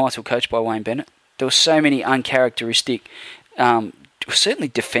that the Knights were coached by Wayne Bennett. There were so many uncharacteristic, certainly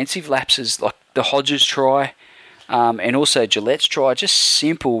defensive lapses, like the Hodges try, and also Gillette's try, just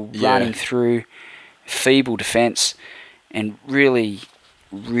simple running through, feeble defence, and really,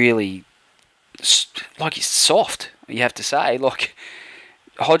 really, like it's soft, you have to say. Like,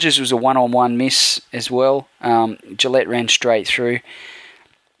 Hodges was a one-on-one miss as well. Gillette ran straight through.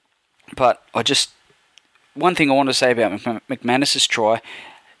 But one thing I want to say about McManus's try,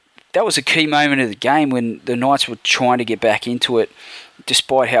 that was a key moment of the game when the Knights were trying to get back into it,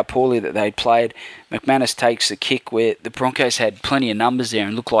 despite how poorly that they'd played. McManus takes the kick where the Broncos had plenty of numbers there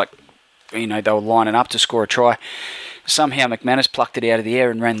and looked like, they were lining up to score a try. Somehow McManus plucked it out of the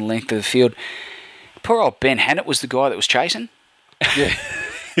air and ran the length of the field. Poor old Ben Hannett was the guy that was chasing. Yeah.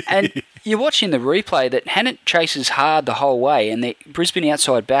 And you're watching the replay that Hannett chases hard the whole way, and the Brisbane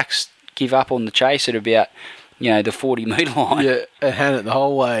outside backs give up on the chase at about, the 40-metre line. Yeah, and Hannett the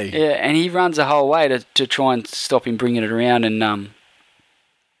whole way. Yeah, and he runs the whole way to try and stop him bringing it around and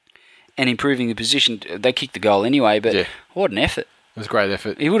improving the position. They kicked the goal anyway, but what an effort. It was a great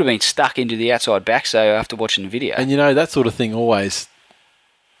effort. He would have been stuck into the outside back, so after watching the video. And that sort of thing always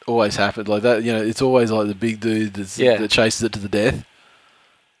happened. Like that, it's always like the big dude that chases it to the death.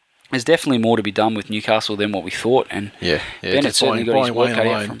 There's definitely more to be done with Newcastle than what we thought, and Bennett certainly got his work cut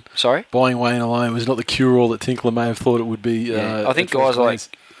out from. Sorry? Buying Wayne alone was not the cure-all that Tinkler may have thought it would be. I think guys like,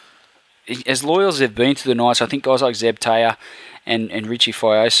 as loyal as they've been to the Knights, I think guys like Zeb Taylor and Richie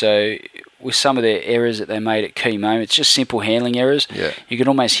Fioso, with some of their errors that they made at key moments, just simple handling errors. Yeah. You can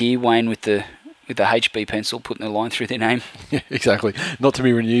almost hear Wayne with the HB pencil putting the line through their name. Yeah, exactly. Not to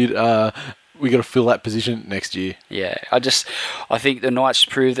be renewed. We got to fill that position next year. Yeah, I think the Knights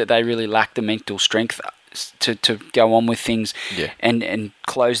proved that they really lacked the mental strength to go on with things and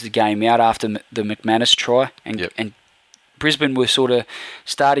close the game out after the McManus try. And Brisbane were sort of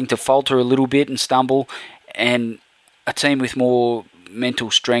starting to falter a little bit and stumble, and a team with more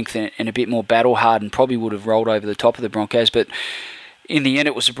mental strength and a bit more battle hardened probably would have rolled over the top of the Broncos, but in the end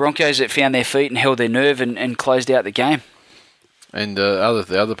it was the Broncos that found their feet and held their nerve and closed out the game. And the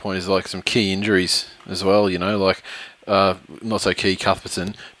other point is like some key injuries as well, not so key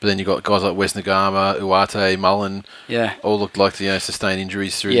Cuthbertson, but then you've got guys like Wes Nagama, Uate, Mullen, all looked like sustained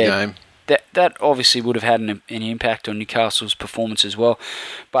injuries through the game. That obviously would have had an impact on Newcastle's performance as well,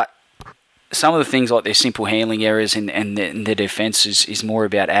 but some of the things like their simple handling errors and their defence is more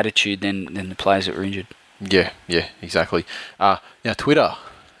about attitude than the players that were injured. Yeah, exactly. Now, Twitter,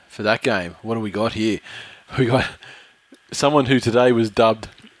 for that game, what do we got here? We got someone who today was dubbed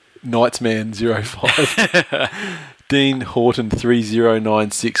Knightsman05. Dean Horton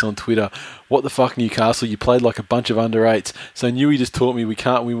 3096 on Twitter. What the fuck, Newcastle? You played like a bunch of under eights. So Newey just taught me we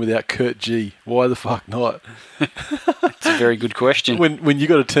can't win without Kurt G. Why the fuck not? It's a very good question. When you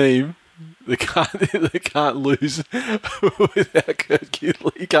got a team they can't lose without Kurt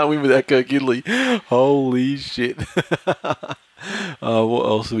Gidley. You can't win without Kurt Gidley. Holy shit. What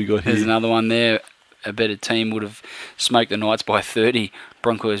else have we got here? There's another one there. A better team would have smoked the Knights by 30.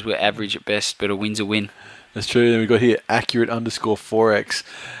 Broncos were average at best, but a win's a win. That's true. Then we've got here accurate_4x.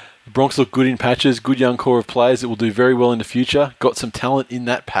 The Bronx look good in patches. Good young core of players that will do very well in the future. Got some talent in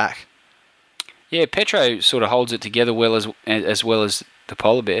that pack. Yeah, Petro sort of holds it together well as well as the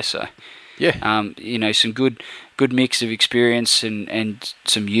Polar Bear, so... Yeah. Some good mix of experience and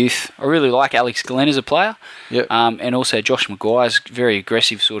some youth. I really like Alex Glenn as a player. Yep. And also Josh Maguire's a very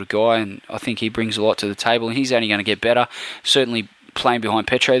aggressive sort of guy, and I think he brings a lot to the table, and he's only going to get better. Certainly playing behind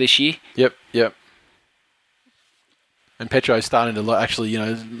Petro this year. Yep. And Petro's starting to actually,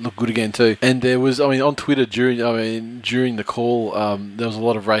 look good again too. And there was, on Twitter during the call, there was a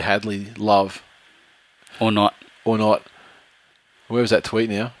lot of Ray Hadley love. Or not. Where was that tweet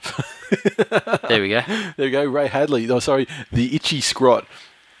now? There we go. There we go. Ray Hadley. Oh, sorry, the itchy scrot.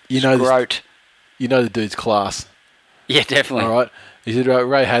 Scrote. The dude's class. Yeah, definitely. All right. He said,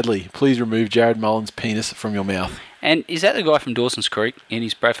 Ray Hadley, please remove Jared Mullen's penis from your mouth. And is that the guy from Dawson's Creek in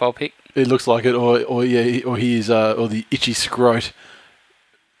his profile pic? It looks like it, or he is, or the itchy scrote.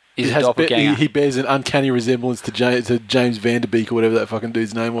 He's a doppelganger. He bears an uncanny resemblance to James Vanderbeek or whatever that fucking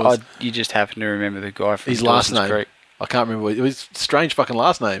dude's name was. Oh, you just happen to remember the guy from his Dawson's last name. Creek. I can't remember. It was a strange fucking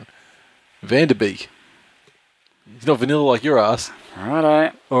last name. Vanderbeek. He's not vanilla like your ass.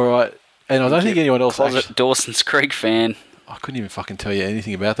 Righto. All right. And I don't think anyone else... Dawson's Creek fan. I couldn't even fucking tell you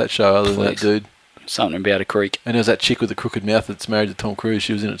anything about that show other than that dude. Something about a creek. And there was that chick with the crooked mouth that's married to Tom Cruise.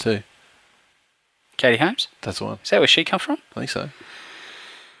 She was in it too. Katie Holmes? That's the one. Is that where she come from? I think so.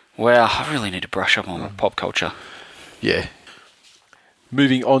 Wow, I really need to brush up on my pop culture. Yeah.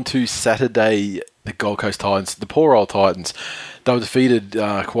 Moving on to Saturday, the Gold Coast Titans, the poor old Titans. They were defeated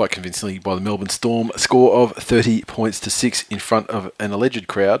quite convincingly by the Melbourne Storm. A score of 30 points to 6 in front of an alleged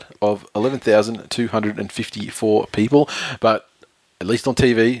crowd of 11,254 people. But at least on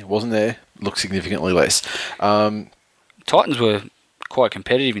TV, wasn't there. Looked significantly less. Titans were quite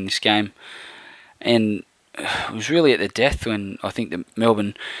competitive in this game. And it was really at the death when I think that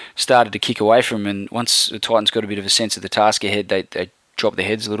Melbourne started to kick away from them. And once the Titans got a bit of a sense of the task ahead, they dropped their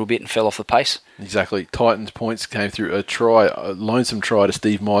heads a little bit and fell off the pace. Exactly. Titans points came through a lonesome try to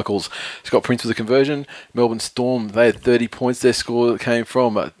Steve Michaels. Scott Prince with a conversion. Melbourne Storm, they had 30 points. Their score came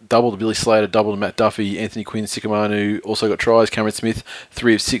from double to Billy Slater, double to Matt Duffy, Anthony Quinn, Sikamanu also got tries. Cameron Smith,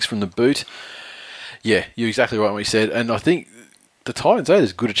 3 of 6 from the boot. Yeah, you're exactly right what you said. And I think the Titans had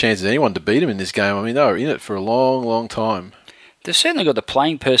as good a chance as anyone to beat them in this game. I mean, they were in it for a long, long time. They've certainly got the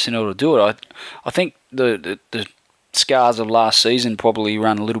playing personnel to do it. I think the scars of last season probably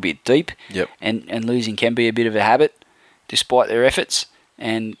run a little bit deep. Yep. And losing can be a bit of a habit, despite their efforts.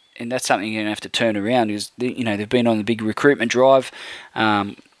 And that's something you're going to have to turn around. Because they've been on the big recruitment drive.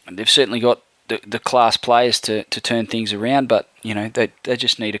 They've certainly got the class players to turn things around, but they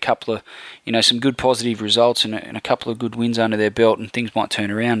just need a couple of some good positive results and a couple of good wins under their belt, and things might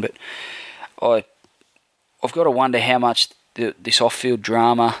turn around. But I've got to wonder how much this off-field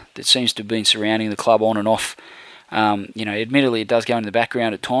drama that seems to have been surrounding the club on and off. Admittedly it does go in the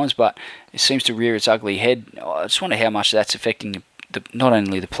background at times, but it seems to rear its ugly head. I just wonder how much that's affecting not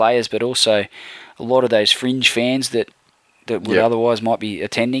only the players, but also a lot of those fringe fans that would otherwise might be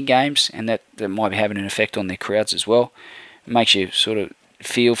attending games, and that might be having an effect on their crowds as well. It makes you sort of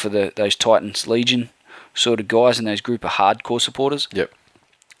feel for those Titans Legion sort of guys and those group of hardcore supporters. Yep.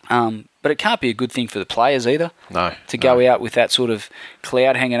 But it can't be a good thing for the players either. No. To go out with that sort of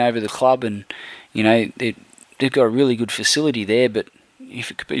cloud hanging over the club, and they've got a really good facility there, but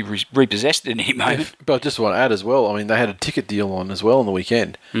if it could be repossessed at any moment. But I just want to add as well, I mean, they had a ticket deal on as well on the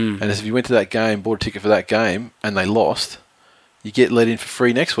weekend. And if you went to that game, bought a ticket for that game, and they lost, you get let in for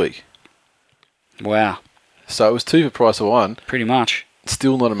free next week. Wow. So it was 2 for the price of 1. Pretty much.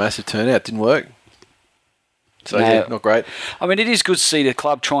 Still not a massive turnout. Didn't work. So, not great. I mean, it is good to see the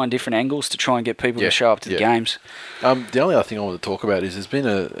club trying different angles to try and get people to show up to the games. The only other thing I want to talk about is there's been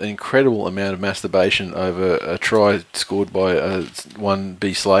an incredible amount of masturbation over a try scored by one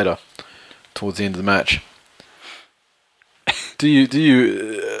B Slater towards the end of the match. Do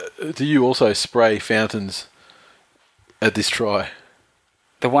you also spray fountains at this try?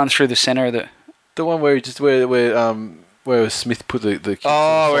 The one through the centre of the one where where Smith put the kick.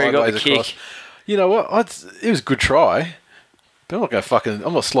 Oh, where he got the across. kick. You know what? It was a good try, but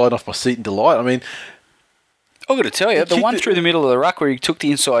I'm not sliding off my seat in delight. I mean, I've got to tell you, the one through the middle of the ruck where he took the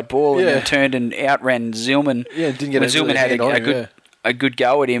inside ball and then turned and outran Zillman. Yeah, didn't get Zillman had a good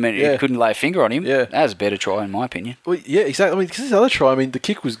go at him and he couldn't lay a finger on him. Yeah. That was a better try in my opinion. Well, yeah, exactly. I mean, because this other try, the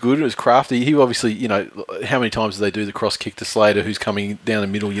kick was good. It was crafty. He obviously, how many times do they do the cross kick to Slater, who's coming down the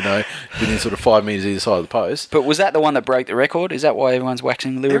middle, within sort of 5 metres either side of the post. But was that the one that broke the record? Is that why everyone's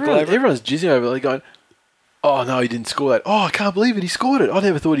waxing lyrical over it? Everyone's jizzing over it, going, oh, no, he didn't score that. Oh, I can't believe it. He scored it. I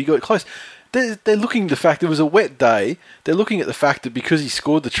never thought he got close. They're looking at the fact it was a wet day. They're looking at the fact that because he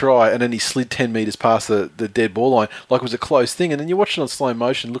scored the try and then he slid 10 metres past the dead ball line, like it was a close thing. And then you watch it on slow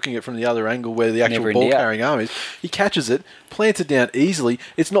motion, looking at it from the other angle where the actual ball-carrying arm is. He catches it, plants it down easily.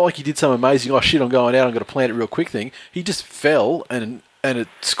 It's not like he did some amazing, oh, shit, I'm going out, I'm going to plant it real quick thing. He just fell and it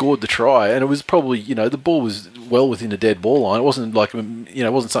scored the try, and it was probably, the ball was well within the dead ball line. It wasn't like, it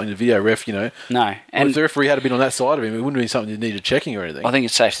wasn't something the video ref, No. And if the referee had been on that side of him, it wouldn't have been something that needed checking or anything. I think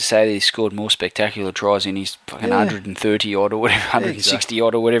it's safe to say that he scored more spectacular tries in his fucking 130 odd or whatever, 160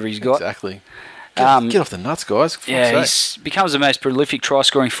 odd or whatever he's got. Exactly. Get off the nuts, guys. Yeah, he becomes the most prolific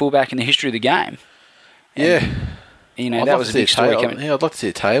try-scoring fullback in the history of the game. And, that was a big story coming. Yeah, I'd like to see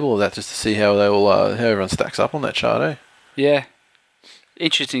a table of that just to see how they all, how everyone stacks up on that chart, eh? Yeah.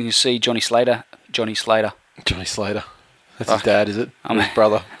 Interesting to see Johnny Slater. That's his dad, is it? His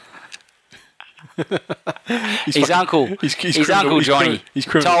brother. His uncle. His Uncle Johnny. His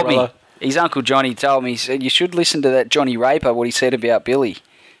criminal told brother. Me. His Uncle Johnny told me, he said, you should listen to that Johnny Raper, what he said about Billy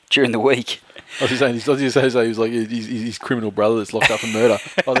during the week. I was saying, he was like his criminal brother that's locked up for murder.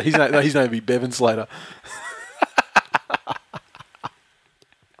 His name would be Bevan Slater.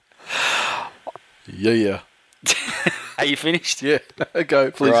 Yeah. Are you finished? Yeah.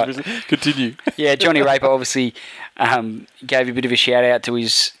 Go, please. Right. Continue. Yeah, Johnny Raper obviously gave a bit of a shout out to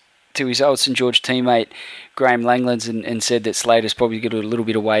his old St George teammate Graham Langlands and said that Slater's probably got a little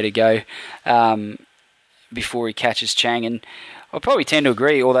bit of way to go before he catches Chang. And I probably tend to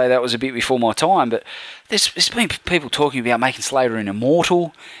agree, although that was a bit before my time. But there's been people talking about making Slater an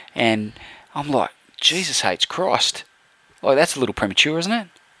immortal, and I'm like, Jesus hates Christ. Like, that's a little premature, isn't it?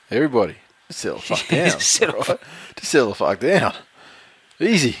 Everybody. Just settle the fuck down. Just settle the fuck down.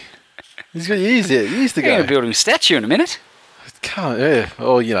 Easy. He's got years to go. You're going to build him a statue in a minute. Can't, yeah.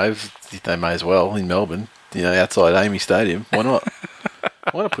 Well, they may as well in Melbourne, outside Amy Stadium. Why not?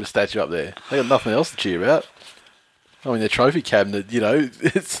 Why not put a statue up there? They got nothing else to cheer about. I mean, their trophy cabinet,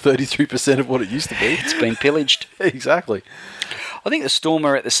 it's 33% of what it used to be. It's been pillaged. Exactly. I think the Storm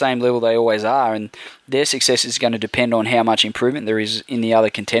are at the same level they always are, and their success is going to depend on how much improvement there is in the other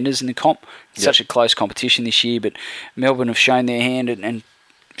contenders in the comp. It's such a close competition this year, but Melbourne have shown their hand and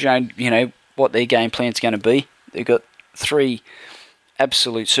shown, what their game plan's going to be. They've got 3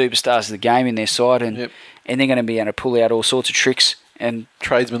 absolute superstars of the game in their side, and they're going to be able to pull out all sorts of tricks and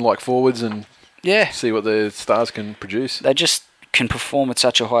tradesmen like forwards and see what the stars can produce. They just can perform at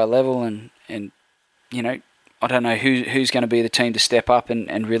such a high level, and I don't know who's going to be the team to step up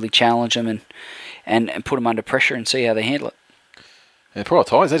and really challenge them and put them under pressure and see how they handle it. And poor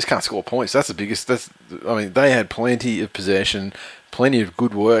Titans, they just can't score points. That's the biggest. They had plenty of possession, plenty of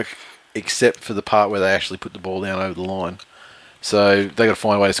good work, except for the part where they actually put the ball down over the line. So they got to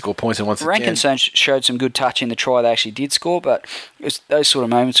find a way to score points. And once Rankinson showed some good touch in the try they actually did score, but it was, those sort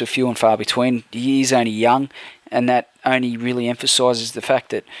of moments were few and far between. He's only young, and that only really emphasises the fact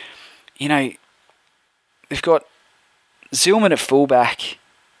that, they've got Zillman at fullback.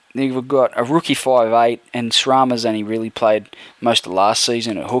 They've got a rookie 5'8", and Srama's only really played most of last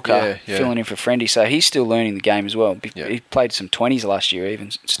season at hooker, filling in for Friendy. So he's still learning the game as well. He played some 20s last year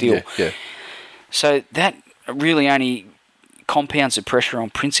even still. So that really only compounds the pressure on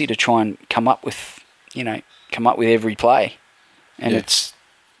Princey to try and come up with every play. And it's,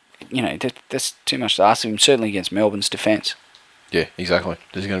 that's too much to ask of him, certainly against Melbourne's defence. Yeah, exactly.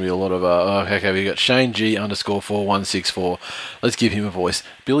 There's going to be a lot of... we got Shane G _4164. Let's give him a voice.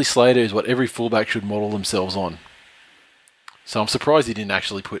 Billy Slater is what every fullback should model themselves on. So I'm surprised he didn't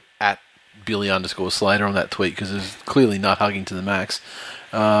actually put at Billy _Slater on that tweet, because there's clearly nut hugging to the max.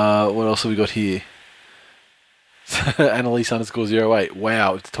 What else have we got here? Annalise _08.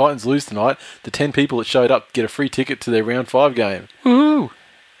 Wow, if the Titans lose tonight, the 10 people that showed up get a free ticket to their round 5 game. Woohoo!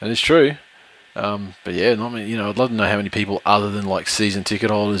 And it's true. But yeah, I'd love to know how many people other than like season ticket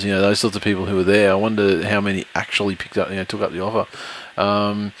holders, those sorts of people who were there. I wonder how many actually took up the offer.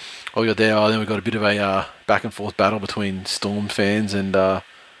 We got there. Then we got a bit of a back and forth battle between Storm fans and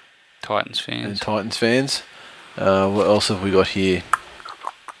Titans fans. What else have we got here?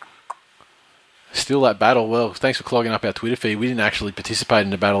 Still that battle. Well, thanks for clogging up our Twitter feed. We didn't actually participate in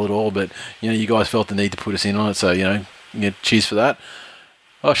the battle at all, but you guys felt the need to put us in on it. So cheers for that.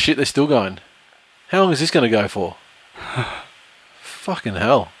 Oh shit, they're still going. How long is this going to go for? Fucking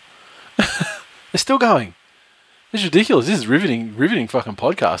hell. They're still going. This is ridiculous. This is riveting fucking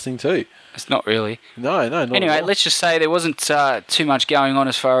podcasting too. It's not really. No, not anyway, at all. Let's just say there wasn't too much going on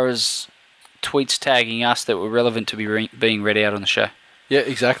as far as tweets tagging us that were relevant to be being read out on the show. Yeah,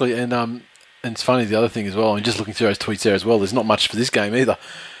 exactly. And it's funny, the other thing as well, just looking through those tweets there as well, there's not much for this game either.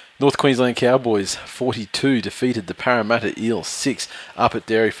 North Queensland Cowboys 42 defeated the Parramatta Eels 6 up at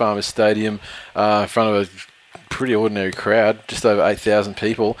Dairy Farmers Stadium in front of a pretty ordinary crowd, just over 8,000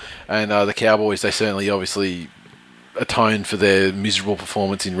 people. And the Cowboys, they certainly obviously atoned for their miserable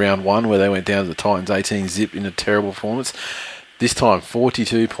performance in round 1, where they went down to the Titans 18-zip in a terrible performance. This time,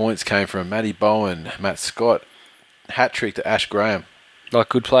 42 points came from Matty Bowen, Matt Scott, hat-trick to Ash Graham. Like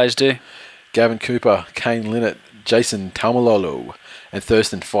good players do. Gavin Cooper, Kane Linnett, Jason Taumalolo, and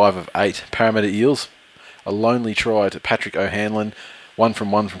Thurston 5 of 8. Parramatta Eels, a lonely try to Patrick O'Hanlon, 1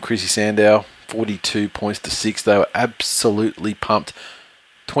 from Chrissy Sandow, 42 points to 6. They were absolutely pumped.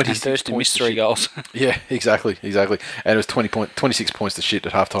 26 and Thurston points missed 3 goals. Yeah, exactly. And it was 26 points to shit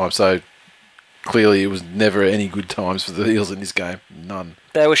at half-time, so clearly it was never any good times for the Eels in this game. None.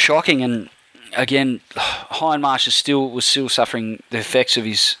 They were shocking, and again, Hindmarsh was still suffering the effects of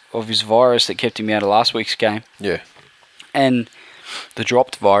his virus that kept him out of last week's game. Yeah. And the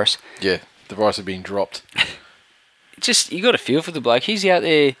dropped virus. Yeah, the virus had been dropped. You got to feel for the bloke. He's out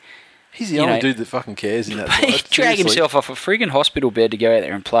there. He's the only dude that fucking cares in that side. He dragged himself off a friggin' hospital bed to go out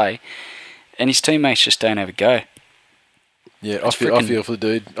there and play, and his teammates just don't have a go. Yeah, I feel for the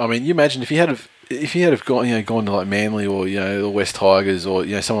dude. I mean, you imagine if he had gone to like Manly or the West Tigers or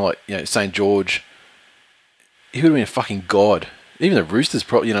someone like St George, he would have been a fucking god. Even the Roosters,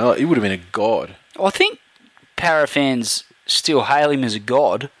 he would have been a god. I think Para fans still hail him as a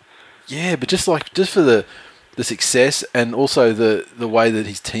god. Yeah, but just for the success and also the way that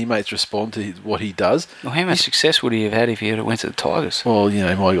his teammates respond to what he does. Well, how much success would he have had if he had went to the Tigers? Well, he might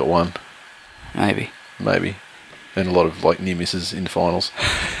have got one. Maybe. And a lot of near misses in the finals.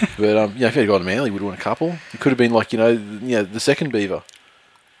 But if he had gone to Manly, he would have won a couple. It could have been the second Beaver.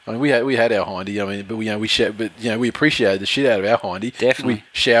 I mean, we had our hindy. But we appreciated the shit out of our hindy. Definitely. We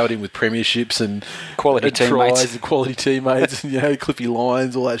showered him with premierships and quality teammates, tries and quality teammates, and clippy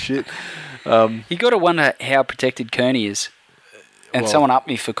lines, all that shit. You got to wonder how protected Kearney is. And someone upped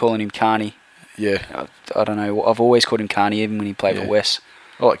me for calling him Carney. Yeah. I don't know. I've always called him Carney, even when he played for West.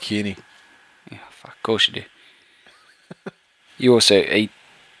 I like Kearney. Yeah, fuck, of course you do. You also eat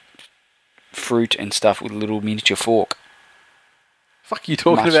fruit and stuff with a little miniature fork. Fuck you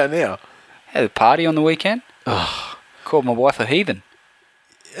talking about now? Had a party on the weekend. Oh. Called my wife a heathen.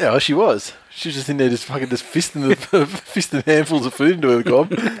 Yeah, she was. She was just in there just fisting handfuls of food into her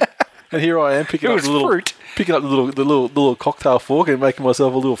gob. And here I am picking up the little cocktail fork and making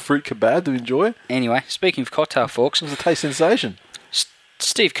myself a little fruit kebab to enjoy. Anyway, speaking of cocktail forks, it was a taste sensation.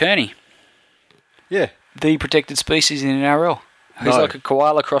 Steve Kearney. Yeah. The protected species in NRL. He's like a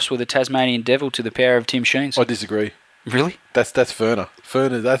koala crossed with a Tasmanian devil to the power of Tim Sheens. I disagree. Really? That's Ferner.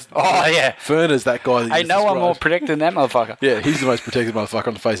 Ferner's that guy. Ain't no one more protected than that motherfucker. Yeah, he's the most protected motherfucker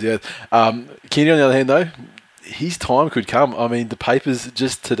on the face of the earth. Kenny, on the other hand, though, his time could come. I mean, the papers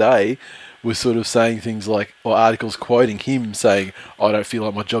just today were sort of saying things like, or articles quoting him saying, I don't feel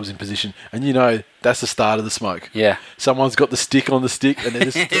like my job's in position. And that's the start of the smoke. Yeah. Someone's got the stick on the stick and they're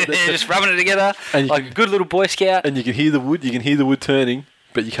just rubbing it together like a good little Boy Scout. And you can hear the wood turning,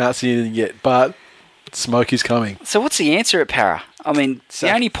 but you can't see anything yet. But smoke is coming. So what's the answer at Para? I mean,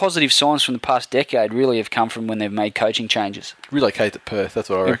 the only positive signs from the past decade really have come from when they've made coaching changes. Relocate to Perth, that's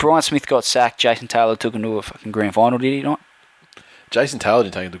what I reckon. When Brian Smith got sacked, Jason Taylor took him to a fucking grand final, did he not? Jason Taylor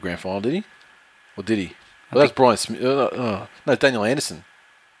didn't take him to the grand final, did he? Or did he? Well, that's Brian Smith. No, Daniel Anderson.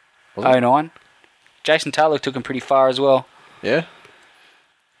 09. Jason Taylor took him pretty far as well. Yeah?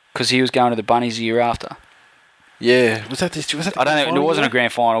 Because he was going to the Bunnies the year after. Yeah. Was that I don't know. It wasn't a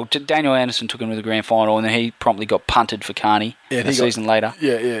grand final. Daniel Anderson took him to the grand final, and then he promptly got punted for Carney a season later.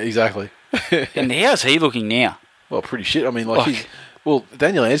 Yeah, exactly. And how's he looking now? Well, pretty shit. I mean,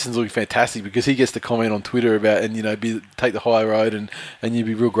 Daniel Anderson's looking fantastic because he gets to comment on Twitter about and take the high road and you'd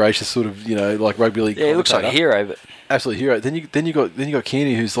be real gracious, sort of like rugby league. Yeah, he looks like a hero, but absolute hero. Then you got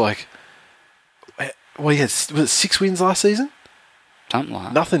Kearney, who's like, well, he had 6 wins last season, something like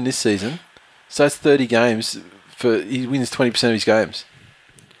that. Nothing this season, so that's 30 games. He wins 20% of his games.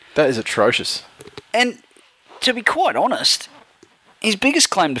 That is atrocious. And to be quite honest, his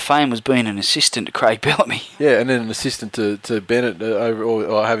biggest claim to fame was being an assistant to Craig Bellamy. Yeah, and then an assistant to Bennett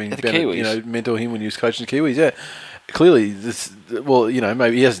or having Bennett, Kiwis. Mentor him when he was coaching the Kiwis. Yeah, clearly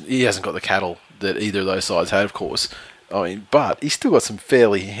maybe he hasn't got the cattle that either of those sides had, of course. I mean, but he's still got some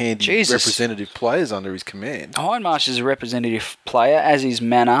fairly handy representative players under his command. Hindmarsh is a representative player, as is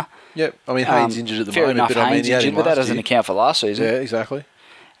Manor. Yep, I mean Haynes injured at the moment, but Haynes injured, but that doesn't account for last season. Yeah, exactly.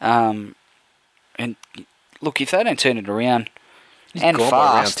 And look, if they don't turn it around, he's and gone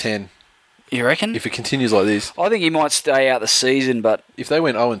fast, by round 10. You reckon? If it continues like this, I think he might stay out the season. But if they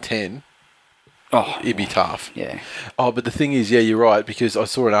went 0-10, it'd be tough. Yeah. Oh, but the thing is, yeah, you're right, because I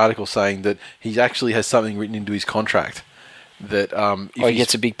saw an article saying that he actually has something written into his contract that if he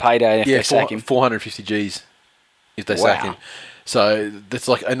gets a big payday if they sack him. 450 Gs if they sack him. So that's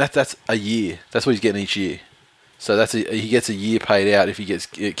that's a year. That's what he's getting each year. So he gets a year paid out if he gets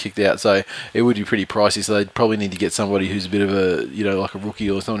kicked out. So it would be pretty pricey. So they'd probably need to get somebody who's a bit of a like a rookie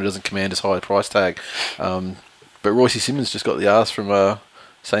or someone who doesn't command as high a price tag. But Royce Simmons just got the ask from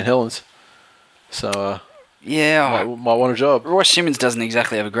St. Helens. So might want a job. Royce Simmons doesn't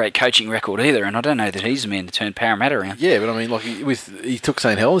exactly have a great coaching record either, and I don't know that he's the man to turn Parramatta around. Yeah, but I mean, he took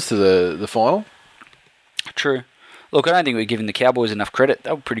St. Helens to the final. True. Look, I don't think we're giving the Cowboys enough credit.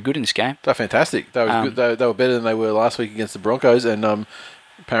 They were pretty good in this game. They're fantastic. They were good. They were better than they were last week against the Broncos, and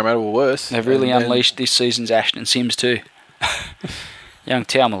Parramatta were worse. They've really unleashed this season's Ashton Sims too. Young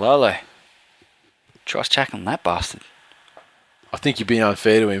Taumalolo. Try tackling that bastard. I think you're being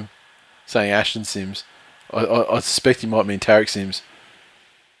unfair to him, saying Ashton Sims. I suspect he might mean Tarek Sims.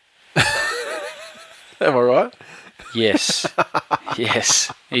 Am I right? Yes. Yes.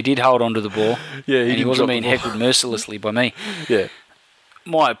 He did hold on to the ball. Yeah, and he wasn't being heckled mercilessly by me. Yeah.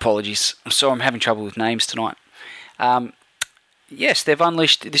 My apologies. I'm sorry, I'm having trouble with names tonight. Yes, they've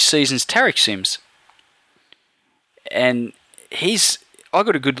unleashed this season's Tarek Sims. And I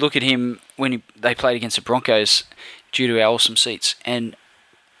got a good look at him when they played against the Broncos due to our awesome seats. And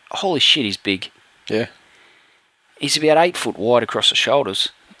holy shit, he's big. Yeah. He's about 8 foot wide across the shoulders.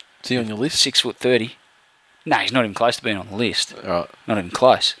 Is he on your list? 6'30". No, he's not even close to being on the list. Right. Not even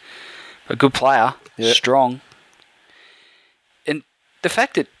close. A good player, strong. And the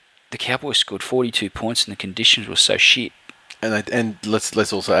fact that the Cowboys scored 42 points and the conditions were so shit. And let's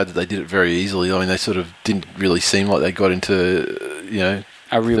also add that they did it very easily. I mean, they sort of didn't really seem like they got into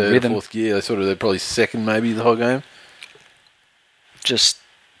a real third, rhythm. Fourth gear. They're probably second maybe the whole game.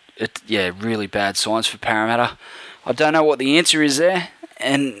 Really bad signs for Parramatta. I don't know what the answer is there.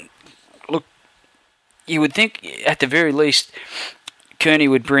 And look, you would think at the very least Kearney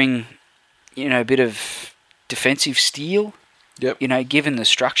would bring, a bit of defensive steel. Yep. Given the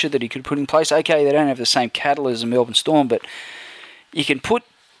structure that he could put in place. Okay, they don't have the same cattle as the Melbourne Storm, but you can put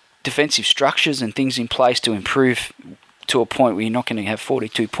defensive structures and things in place to improve to a point where you're not going to have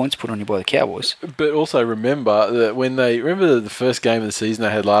 42 points put on you by the Cowboys. But also remember that remember the first game of the season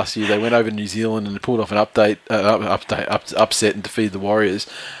they had last year, they went over to New Zealand and pulled off an upset and defeated the Warriors,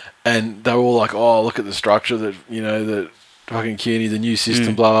 and they were all like, "Oh, look at the structure that that fucking CUNY, the new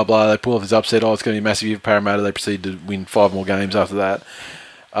system, blah blah blah." They pull off this upset. Oh, it's going to be massive for Parramatta. They proceed to win 5 more games after that.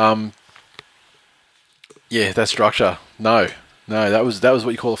 Yeah, that structure. No, that was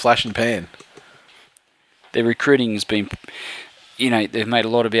what you call a flash in the pan. Their recruiting has been, they've made a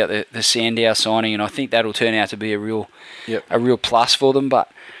lot about the Sandow signing, and I think that'll turn out to be a real plus for them.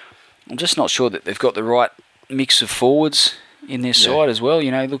 But I'm just not sure that they've got the right mix of forwards in their side as well.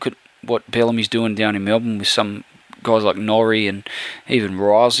 Look at what Bellamy's doing down in Melbourne with some guys like Norrie and even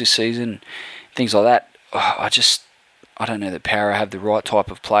Riles this season, things like that. I don't know that Para have the right type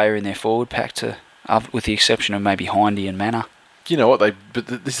of player in their forward pack with the exception of maybe Hindy and Manor. You know what But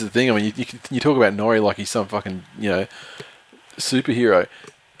this is the thing. I mean, you talk about Norrie like he's some fucking superhero.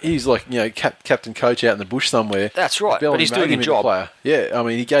 He's like captain coach out in the bush somewhere. That's right, but he's doing a job. Yeah, I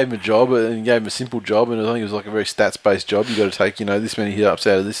mean, he gave him a job and he gave him a simple job, and I think it was like a very stats based job. You got to take this many hit ups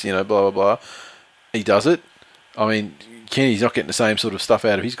out of this, blah blah blah. He does it. I mean, Kenny's not getting the same sort of stuff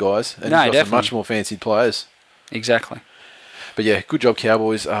out of his guys, and he's got some much more fancied players. Exactly. But yeah, good job,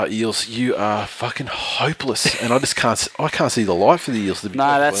 Cowboys. Eels, you are fucking hopeless, and I can't see the light for the Eels. To be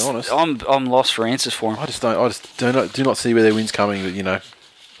honest, I'm lost for answers for them. I do not see where their win's coming. But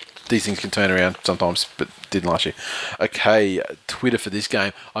these things can turn around sometimes, but didn't last year. Okay, Twitter for this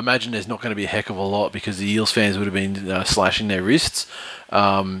game. I imagine there's not going to be a heck of a lot because the Eels fans would have been slashing their wrists.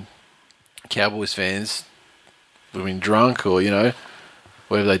 Cowboys fans would have been drunk or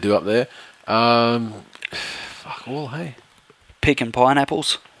whatever they do up there. Fuck all, hey. Picking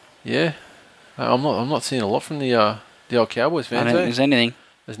pineapples. Yeah, I'm not seeing a lot from the old Cowboys fans. I don't think there's anything.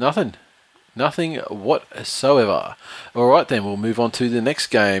 There's nothing whatsoever. All right, then we'll move on to the next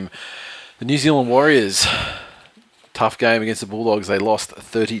game. The New Zealand Warriors. Tough game against the Bulldogs. They lost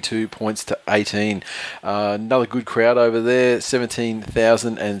 32 points to 18. Another good crowd over there,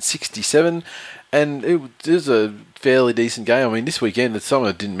 17,067. And it was a fairly decent game. I mean, this weekend, it's something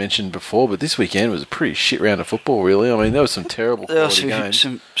I didn't mention before, but this weekend was a pretty shit round of football, really. I mean, there was some terrible quality games.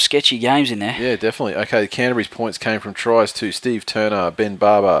 Some sketchy games in there. Yeah, definitely. Okay, Canterbury's points came from tries to Steve Turner, Ben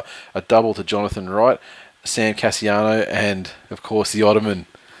Barber, a double to Jonathan Wright, Sam Cassiano, and, of course, the Ottoman.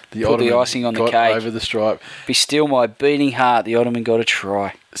 Put the icing on the cake. Over the stripe. Be still my beating heart, the Ottoman got a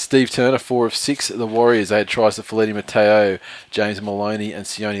try. Steve Turner, 4 of 6. The Warriors, they had tries to Felitti Mateo, James Maloney, and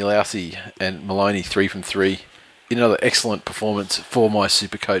Sione Lausey. And Maloney, 3 from 3. Another excellent performance for my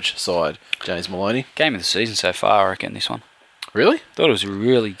super coach side, James Maloney. Game of the season so far, I reckon, this one. Really? Thought it was a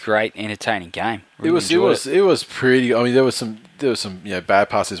really great, entertaining game. Really it was pretty. I mean, there was some bad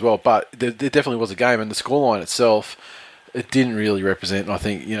passes as well, but there definitely was a game, and the scoreline itself, it didn't really represent. I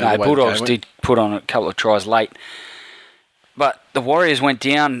think no, Bulldogs did put on a couple of tries late, but the Warriors went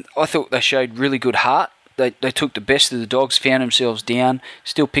down. I thought they showed really good heart. They took the best of the Dogs, found themselves down,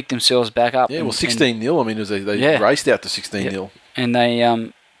 still picked themselves back up. Yeah, 16-0. I mean, they raced out to 16-0, and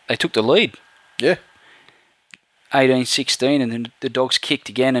they took the lead. Yeah. 18-16, and then the Dogs kicked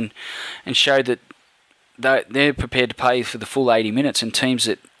again and showed that they're prepared to pay for the full 80 minutes, and teams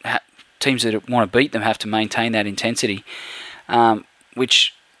that want to beat them have to maintain that intensity,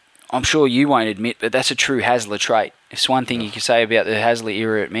 which I'm sure you won't admit, but that's a true Hasler trait. It's one thing you can say about the Hasler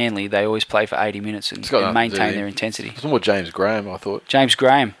era at Manly, they always play for 80 minutes and maintain their intensity. It's more James Graham, I thought. James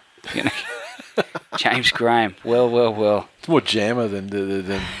Graham. James Graham. Well. It's more jammer than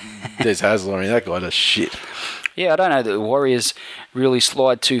Des Hasler. I mean, that guy does shit. Yeah, I don't know that the Warriors really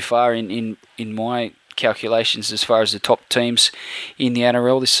slide too far in my calculations as far as the top teams in the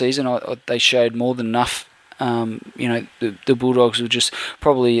NRL this season. They showed more than enough. The Bulldogs were just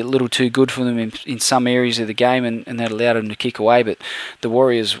probably a little too good for them in some areas of the game, and that allowed them to kick away. But the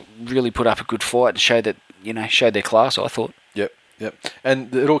Warriors really put up a good fight and showed their class, I thought. Yep.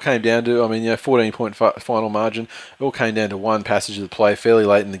 And it all came down to, 14-point final margin. It all came down to one passage of the play fairly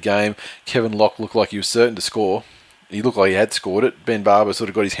late in the game. Kevin Locke looked like he was certain to score. He looked like he had scored it. Ben Barber sort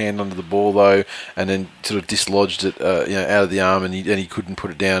of got his hand under the ball, though, and then sort of dislodged it out of the arm, and he couldn't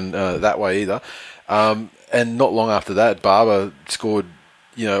put it down that way either. And not long after that, Barber scored,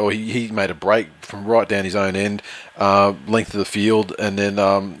 or he made a break from right down his own end, length of the field, and then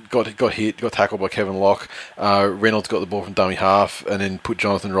got tackled by Kevin Locke. Reynolds got the ball from dummy half, and then put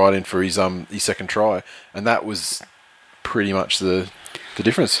Jonathan Wright in for his second try, and that was pretty much the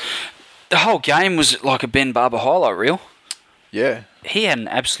difference. The whole game was like a Ben Barber highlight reel. Yeah. He had an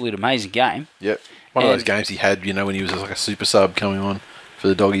absolute amazing game. Yep. One of those games he had, when he was like a super sub coming on for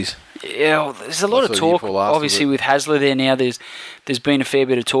the doggies. Yeah, well, there's a lot of talk, obviously, with Hasler there now. There's been a fair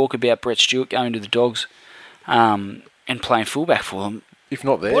bit of talk about Brett Stewart going to the Dogs and playing fullback for them. If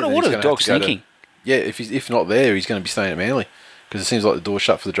not there, what are the Dogs thinking? If not there, he's going to be staying at Manly because it seems like the door's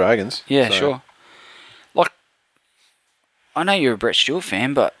shut for the Dragons. Yeah, sure. Like, I know you're a Brett Stewart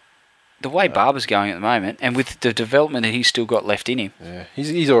fan, but the way Barber's going at the moment, and with the development that he's still got left in him,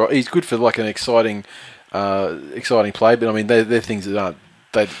 he's all right. He's good for like an exciting play. But I mean, they're things that aren't.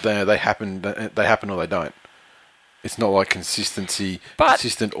 They happen. They happen or they don't. It's not like consistent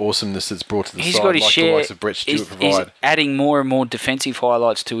awesomeness that's brought to the he's side got his like share, the likes of Brett Stewart provide. He's adding more and more defensive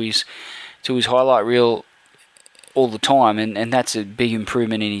highlights to his highlight reel all the time, and that's a big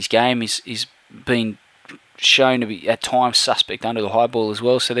improvement in his game. He's been shown to be at times suspect under the high ball as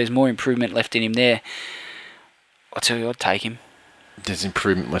well, so there's more improvement left in him there. I tell you, I'd take him. There's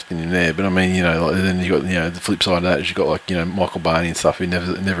improvement left in him there, but I mean, then you got the flip side of that is you got like Michael Barney and stuff who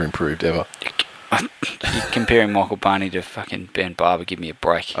never improved ever. You're comparing Michael Barney to fucking Ben Barber, give me a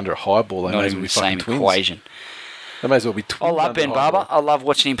break. Under a high ball, they not may even as well be the same twins. equation. They may as well be twins. I love Ben Barber. I love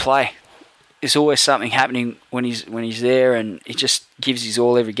watching him play. There's always something happening when he's there, and he just gives his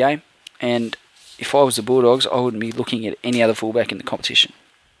all every game. And if I was the Bulldogs, I wouldn't be looking at any other fullback in the competition.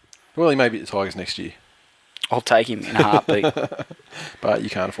 Well, he may be at the Tigers next year. I'll take him in a heartbeat. But you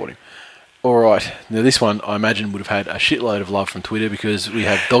can't afford him. All right. Now, this one, I imagine, would have had a shitload of love from Twitter because we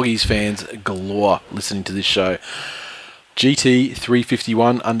have Doggies fans galore listening to this show.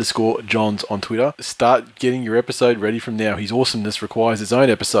 GT351_Johns on Twitter. Start getting your episode ready from now. His awesomeness requires its own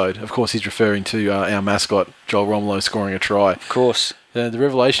episode. Of course, he's referring to our mascot, Joel Romolo, scoring a try. Of course. The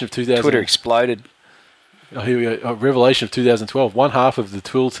revelation of 2000... Twitter exploded. Oh, here we go. Revelation of 2012. One half of the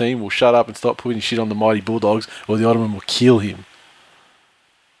TWiL team will shut up and stop putting shit on the mighty Bulldogs, or the Ottoman will kill him.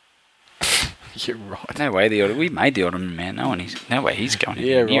 You're right. No way we made the Ottoman, man. No way he's going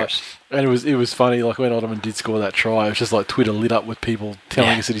in near us. And it was funny, like when Ottoman did score that try, it was just like Twitter lit up with people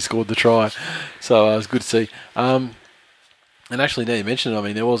telling us that he scored the try. So it was good to see. And actually, now you mentioned it, I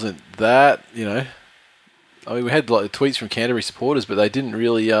mean, there wasn't that, I mean, we had like the tweets from Canterbury supporters, but they didn't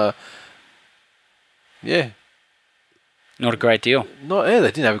really, not a great deal. They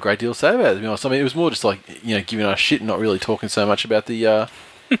didn't have a great deal to say about it, to be honest. I mean, it was more just like, giving us shit and not really talking so much about the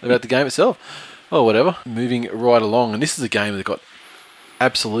about the game itself. Oh, whatever. Moving right along, and this is a game that got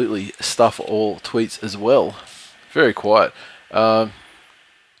absolutely stuff all tweets as well. Very quiet.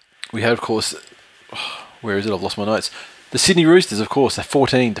 We had, of course, where is it? I've lost my notes. The Sydney Roosters, of course, at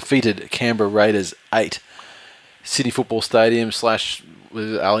 14 defeated Canberra Raiders 8. Sydney Football Stadium /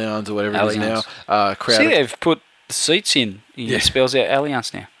 Allianz or whatever it is now. See, they've put the seats in. It spells out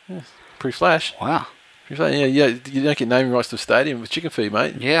Allianz now. Yeah. Pretty flash. Wow. Yeah, you don't get naming rights to a stadium with chicken feed,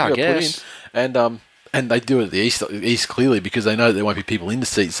 mate. Yeah, I guess. And they do it at the East clearly because they know that there won't be people in the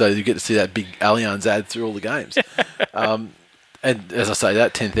seats, so you get to see that big Allianz ad through all the games. And as I say,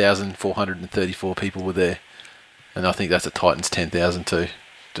 that 10,434 people were there, and I think that's a Titans 10,000 too,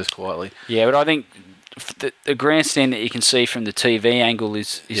 just quietly. Yeah, but I think the grandstand that you can see from the TV angle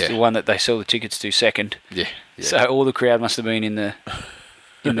is the one that they sell the tickets to second. Yeah. So all the crowd must have been in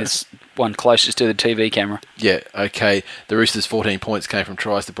this one closest to the TV camera. Yeah, okay. The Roosters' 14 points came from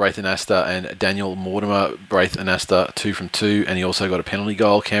tries to Braith Anasta and Daniel Mortimer. Braith Anasta 2 from 2, and he also got a penalty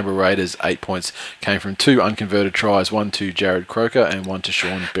goal. Canberra Raiders' 8 points came from 2 unconverted tries, 1 to Jared Croker and 1 to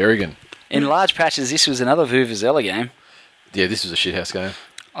Sean Berrigan. In large patches, this was another Vuvuzela game. Yeah, this was a shithouse game.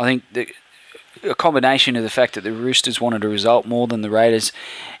 I think a combination of the fact that the Roosters wanted a result more than the Raiders,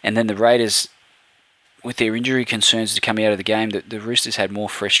 and then the Raiders, with their injury concerns to come out of the game, the Roosters had more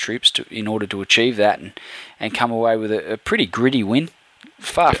fresh troops in order to achieve that and come away with a pretty gritty win.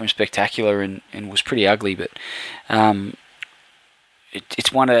 Far from spectacular and was pretty ugly, but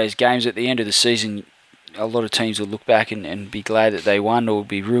it's one of those games at the end of the season, a lot of teams will look back and be glad that they won, or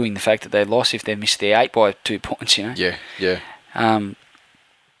be ruining the fact that they lost if they missed their 8 by 2 points, Yeah.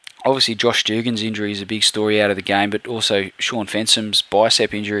 Obviously, Josh Dugan's injury is a big story out of the game, but also Sean Fensom's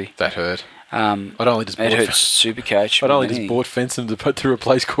bicep injury. That hurt. It hurts Supercoach. I'd only just bought Fensom to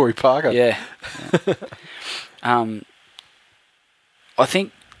replace Corey Parker. Yeah. I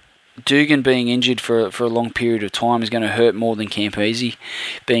think Dugan being injured for a long period of time is going to hurt more than Campese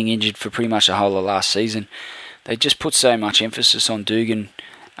being injured for pretty much the whole of last season. They just put so much emphasis on Dugan.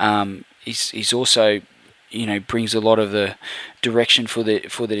 He's also, brings a lot of the direction for the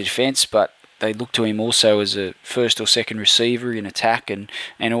defence, but they look to him also as a first or second receiver in attack and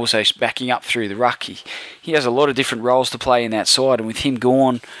also backing up through the ruck. He has a lot of different roles to play in that side, and with him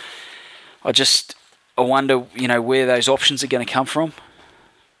gone, I wonder, where those options are going to come from.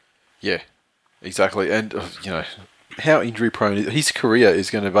 Yeah, exactly. And, how injury prone his career is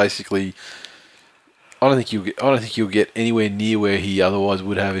going to basically... I don't think you'll get anywhere near where he otherwise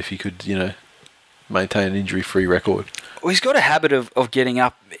would have if he could, maintain an injury-free record. Well, he's got a habit of getting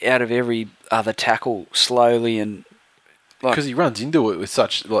up out of every other tackle slowly and... Because he runs into it with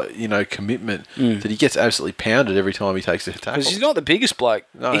such, commitment that he gets absolutely pounded every time he takes a tackle. Because he's not the biggest bloke.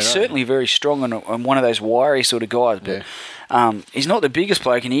 He's certainly very strong and one of those wiry sort of guys. But he's not the biggest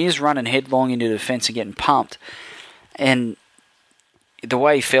bloke, and he is running headlong into the defence and getting pumped. And the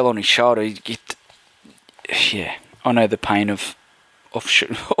way he fell on his shoulder, I know the pain of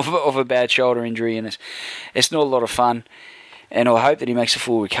a bad shoulder injury, and it's not a lot of fun. And I hope that he makes a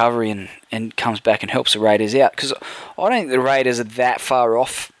full recovery and comes back and helps the Raiders out. Because I don't think the Raiders are that far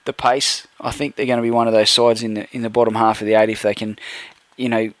off the pace. I think they're going to be one of those sides in the bottom half of the 8 if they can,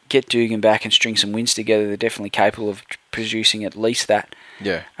 get Dugan back and string some wins together. They're definitely capable of producing at least that.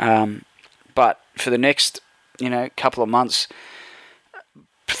 Yeah. But for the next, couple of months,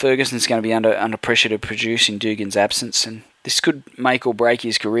 Ferguson's going to be under pressure to produce in Dugan's absence, and this could make or break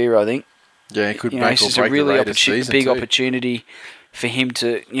his career, I think. Yeah, it could make or break the Raiders season big too. Opportunity for him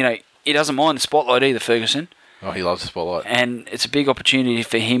to, he doesn't mind the spotlight either, Ferguson. Oh, he loves the spotlight. And it's a big opportunity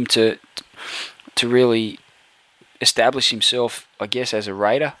for him to really establish himself, I guess, as a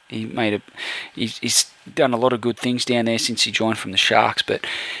Raider. He's done a lot of good things down there since he joined from the Sharks, but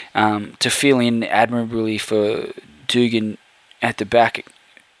to fill in admirably for Dugan at the back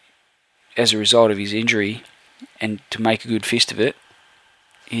as a result of his injury and to make a good fist of it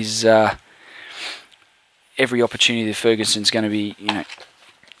is... every opportunity that Ferguson's going to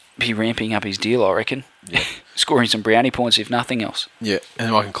be ramping up his deal, I reckon. Yeah. Scoring some brownie points, if nothing else. Yeah,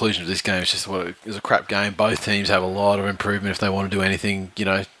 and my conclusion of this game is just it was a crap game. Both teams have a lot of improvement if they want to do anything,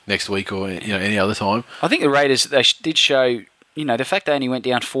 next week or any other time. I think the Raiders, they did show, the fact they only went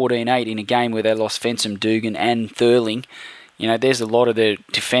down 14-8 in a game where they lost Fensom, Dugan and Thurling. There's a lot of their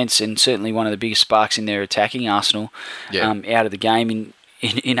defence and certainly one of the biggest sparks in their attacking arsenal out of the game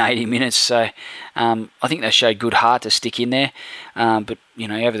in 80 minutes. So I think they showed good heart to stick in there. But,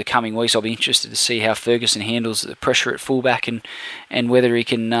 over the coming weeks, I'll be interested to see how Ferguson handles the pressure at fullback and whether he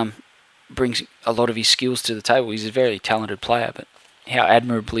can bring a lot of his skills to the table. He's a very talented player, but how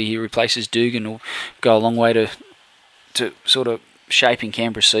admirably he replaces Dugan will go a long way to sort of shaping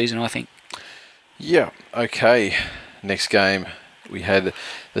Canberra's season, I think. Yeah, okay. Next game, we had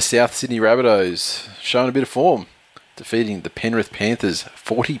the South Sydney Rabbitohs showing a bit of form, defeating the Penrith Panthers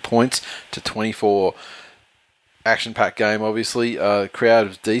 40 points to 24. Action-packed game, obviously. Crowd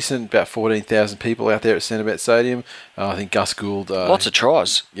was decent, about 14,000 people out there at Centrebet Stadium. I think Gus Gould... lots of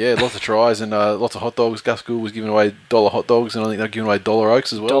tries. Yeah, lots of tries and lots of hot dogs. Gus Gould was giving away $1 hot dogs, and I think they're giving away $1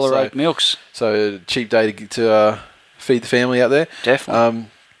 Oaks as well. $1 Oak milks. So, cheap day to feed the family out there.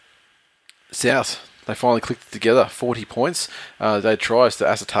 Definitely. South... They finally clicked it together, 40 points. They had tries to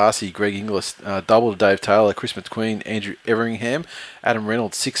Asatasi, Greg Inglis, double to Dave Taylor, Chris McQueen, Andrew Everingham, Adam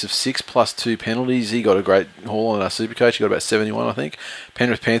Reynolds, 6 of 6, plus 2 penalties. He got a great haul on our Supercoach. He got about 71, I think.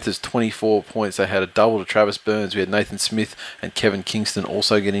 Penrith Panthers, 24 points. They had a double to Travis Burns. We had Nathan Smith and Kevin Kingston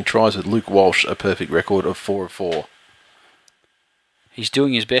also getting tries, with Luke Walsh a perfect record of 4 of 4. He's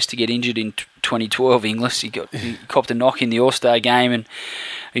doing his best to get injured in 2012, Inglis. He copped a knock in the All-Star game, and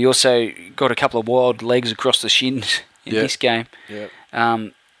he also got a couple of wild legs across the shins in this game. Yeah.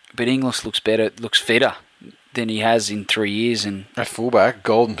 But Inglis looks fitter than he has in 3 years. And at fullback,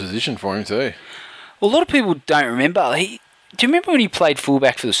 golden position for him too. Well, a lot of people don't remember. Do you remember when he played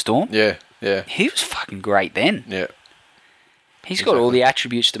fullback for the Storm? Yeah. He was fucking great then. Yeah. He's got all the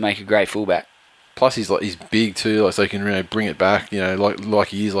attributes to make a great fullback. Plus, he's big too, so he can bring it back, like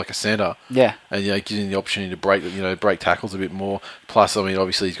he is like a centre. Yeah. And gives him the opportunity to break tackles a bit more. Plus,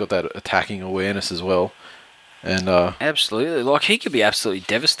 obviously he's got that attacking awareness as well. And absolutely, he could be absolutely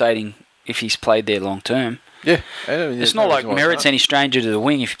devastating if he's played there long term. Yeah. It's not like Merritt's any stranger to the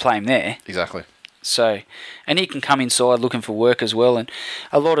wing if you play him there. Exactly. So, and he can come inside looking for work as well. And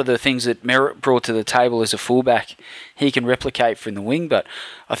a lot of the things that Merritt brought to the table as a fullback, he can replicate from the wing. But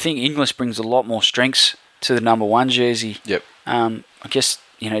I think Inglis brings a lot more strengths to the number 1 jersey. Yep. I guess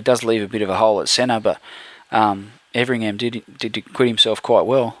it does leave a bit of a hole at centre, but Everingham did acquit himself quite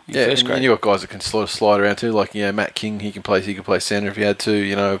well. And you got guys that can sort of slide around too, like Matt King. He could play centre if he had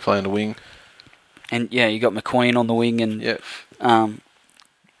to. Play on the wing. And you got McQueen on the wing, and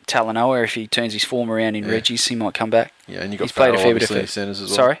Talanoa, if he turns his form around in Reggie's, he might come back. Yeah, and you got He's Farrell played a fair bit obviously in centres as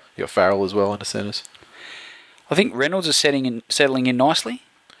well. Sorry? You got Farrell as well in the centres. I think Reynolds is settling in nicely.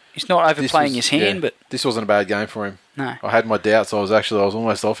 He's not overplaying his hand, but this wasn't a bad game for him. No. I had my doubts. I was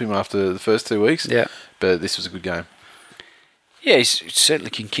almost off him after the first 2 weeks. Yeah. But this was a good game. Yeah, he certainly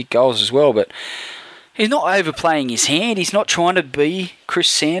can kick goals as well, but he's not overplaying his hand. He's not trying to be Chris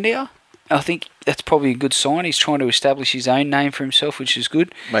Sandow. I think that's probably a good sign. He's trying to establish his own name for himself, which is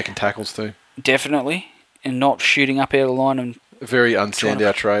good. Making tackles too. Definitely. And not shooting up out of the line. And a very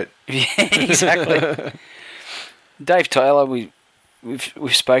un-Sandow trait. Yeah, exactly. Dave Taylor, we've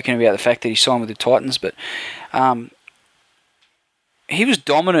spoken about the fact that he signed with the Titans, but he was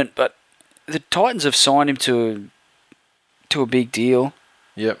dominant, but the Titans have signed him to a big deal.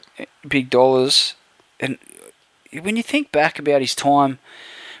 Yep. Big dollars. And when you think back about his time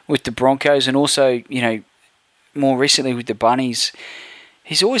with the Broncos and also, more recently with the Bunnies,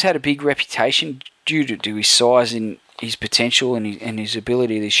 he's always had a big reputation due to his size and his potential and his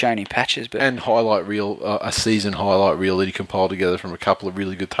ability that he's shown in patches. And highlight reel, a season highlight reel that he compiled together from a couple of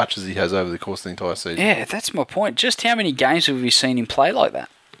really good touches he has over the course of the entire season. Yeah, that's my point. Just how many games have we seen him play like that?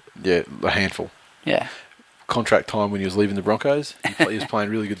 Yeah, a handful. Yeah. Contract time when he was leaving the Broncos. He was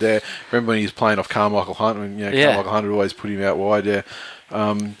playing really good there. Remember when he was playing off Carmichael Hunt? Carmichael Hunt would always put him out wide, yeah.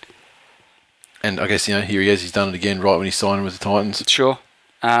 And I guess, here he is. He's done it again right when he signed with the Titans. Sure.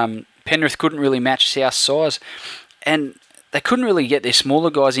 Penrith couldn't really match South's size. And they couldn't really get their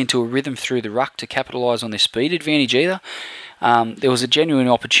smaller guys into a rhythm through the ruck to capitalise on their speed advantage either. There was a genuine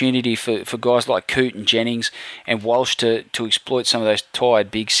opportunity for guys like Coote and Jennings and Walsh to exploit some of those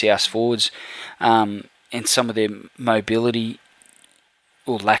tired big South forwards and some of their mobility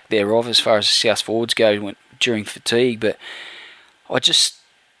or lack thereof as far as the South forwards go during fatigue. But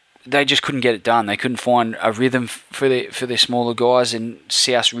they just couldn't get it done. They couldn't find a rhythm for their smaller guys, and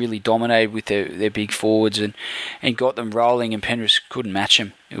South really dominated with their big forwards and got them rolling, and Penrith couldn't match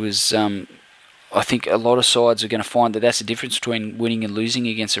them. It was, I think a lot of sides are going to find that that's the difference between winning and losing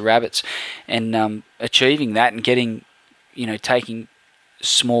against the Rabbits, and achieving that and getting, taking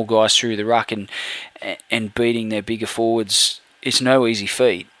small guys through the ruck and beating their bigger forwards is no easy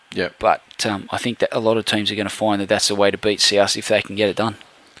feat. Yeah. But I think that a lot of teams are going to find that that's the way to beat South if they can get it done.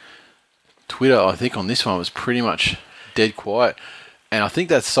 Twitter, I think, on this one was pretty much dead quiet, and I think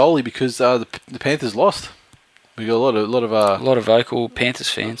that's solely because the Panthers lost. We got a lot of vocal Panthers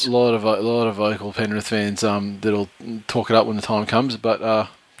fans, a lot of vocal Penrith fans that'll talk it up when the time comes. But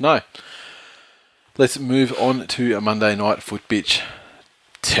no, let's move on to a Monday night foot bitch.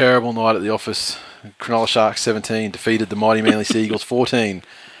 Terrible night at the office. Cronulla Sharks 17 defeated the mighty Manly Seagulls 14.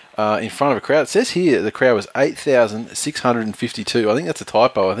 In front of a crowd. It says here the crowd was 8,652. I think that's a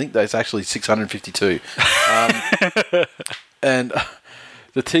typo. I think that's actually 652. And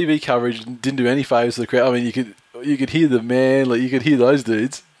the TV coverage didn't do any favours to the crowd. I mean, you could hear the man, you could hear those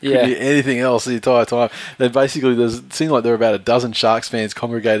dudes. Couldn't hear anything else the entire time. Then basically, it seemed like there were about a dozen Sharks fans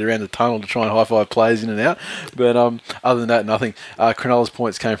congregated around the tunnel to try and high-five players in and out. But other than that, nothing. Cronulla's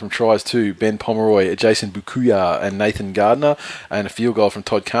points came from tries to Ben Pomeroy, Jason Bukuya and Nathan Gardner, and a field goal from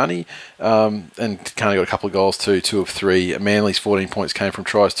Todd Carney. And Carney got a couple of goals too, 2 of 3. Manly's 14 points came from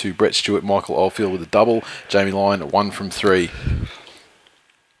tries to Brett Stewart, Michael Oldfield with a double, Jamie Lyon 1 from 3.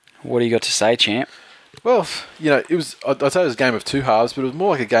 What do you got to say, champ? Well, it was. I'd say it was a game of two halves, but it was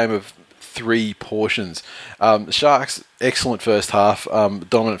more like a game of 3 portions. Sharks, excellent first half,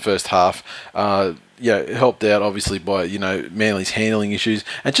 dominant first half. Helped out obviously by Manly's handling issues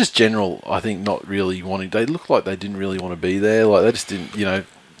and just general. I think not really wanting. They looked like they didn't really want to be there. Like they just didn't.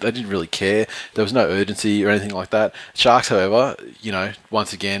 They didn't really care. There was no urgency or anything like that. Sharks, however,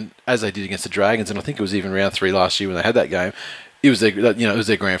 once again, as they did against the Dragons, and I think it was even round 3 last year when they had that game. It was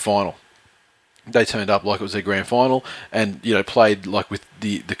their grand final. They turned up like it was their grand final and, played like with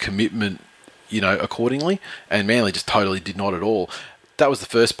the commitment, accordingly. And Manly just totally did not at all. That was the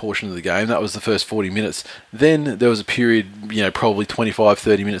first portion of the game. That was the first 40 minutes. Then there was a period, probably 25,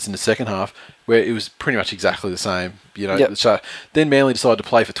 30 minutes in the second half where it was pretty much exactly the same. Yep. So then Manly decided to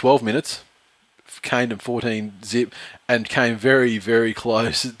play for 12 minutes, caned them 14 zip, and came very, very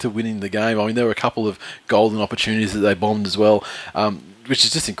close to winning the game. I mean, there were a couple of golden opportunities that they bombed as well, which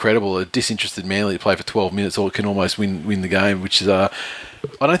is just incredible. A disinterested Manly to play for 12 minutes or can almost win the game, which is... I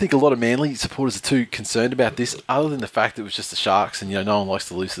don't think a lot of Manly supporters are too concerned about this, other than the fact that it was just the Sharks, and no one likes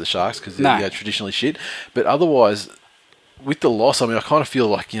to lose to the Sharks because they're traditionally shit. But otherwise, with the loss, I mean, I kind of feel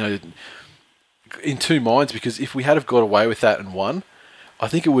like, in two minds, because if we had have got away with that and won, I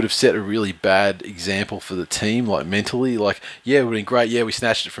think it would have set a really bad example for the team, like mentally. Like, yeah, it would have been great. Yeah, we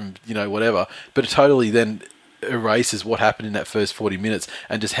snatched it from, whatever. But it totally then erases what happened in that first 40 minutes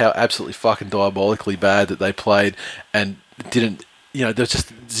and just how absolutely fucking diabolically bad that they played and didn't, there was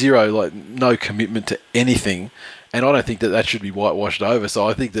just zero, no commitment to anything. And I don't think that should be whitewashed over. So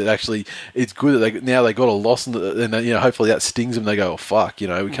I think that actually it's good that they got a loss, and hopefully that stings them. They go, oh, fuck, we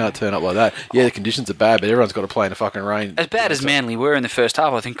can't turn up like that. Yeah, the conditions are bad, but everyone's got to play in the fucking rain. As bad as Manly were in the first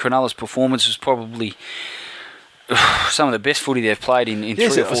half, I think Cronulla's performance was probably some of the best footy they've played in 3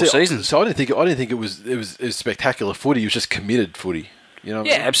 or 4 seasons. So I didn't think it was spectacular footy. It was just committed footy. Yeah,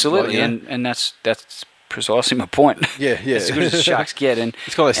 absolutely, and that's precisely my point. Yeah. As good as the Sharks get, and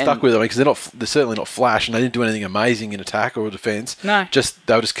it's kind of stuck with them because they're certainly not flash, and they didn't do anything amazing in attack or defence. No,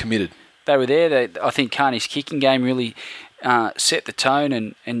 they were just committed. They were there. I think Carney's kicking game really set the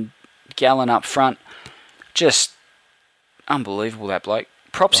tone, and Gallen up front, just unbelievable. That bloke.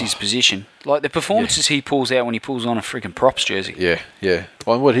 Props his position. Like the performances he pulls out when he pulls on a freaking props jersey. Yeah.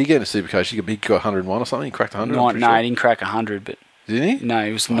 Well, what did he get in a Supercoach? He got 101 or something? He cracked 100? No, he didn't crack 100, but... Didn't he? No,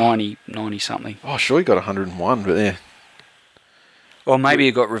 it was 90 something. Oh, sure, he got 101, but yeah. Or maybe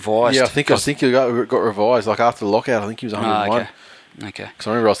it got revised. Yeah, I think he got revised. Like after the lockout, I think he was 101. Okay. Because I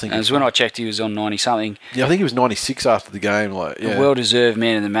remember I was thinking... As when I checked, he was on 90 something. Yeah, I think he was 96 after the game. Like, yeah. A well-deserved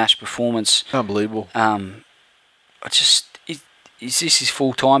man in the match performance. Unbelievable. Is this his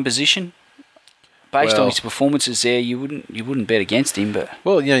full-time position? Based on his performances there, you wouldn't bet against him, but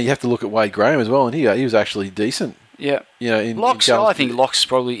you have to look at Wade Graham as well, and he was actually decent. Yeah, I think Locke's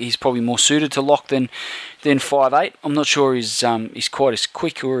probably more suited to Locke than 5'8". I'm not sure he's quite as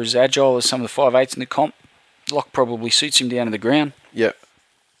quick or as agile as some of the 5'8s in the comp. Locke probably suits him down to the ground. Yeah,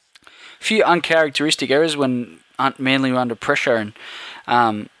 a few uncharacteristic errors when Manly were under pressure, and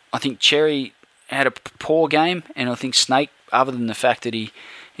I think Cherry had a poor game, and I think Snake, other than the fact that he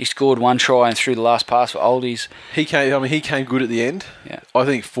scored one try and threw the last pass for Oldies. He came good at the end. Yeah. I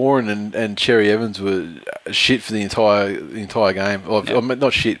think Foran and Cherry Evans were shit for the entire game. Well,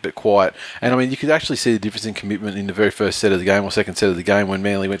 not shit, but quiet. And you could actually see the difference in commitment in the very first set of the game or second set of the game when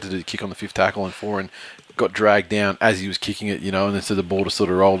Manly went to do the kick on the fifth tackle and Foran got dragged down as he was kicking it, and then so the ball just sort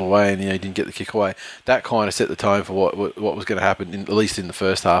of rolled away and he didn't get the kick away. That kind of set the tone for what was going to happen, at least in the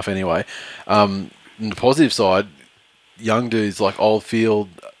first half anyway. On the positive side, young dudes like Oldfield,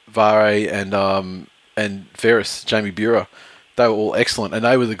 Vare and Ferris, Jamie Buhrer, they were all excellent, and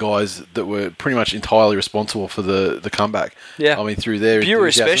they were the guys that were pretty much entirely responsible for the comeback. Yeah, through there, Buhrer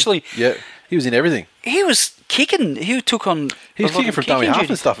especially. Yeah, he was in everything. He was kicking. He was kicking from dummy half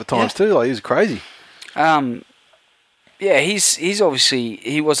and stuff at times too. Like he was crazy. He's obviously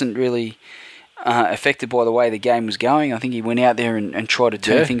he wasn't really affected by the way the game was going. I think he went out there and tried to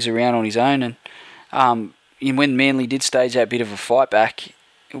turn things around on his own, and when Manly did stage that bit of a fight back,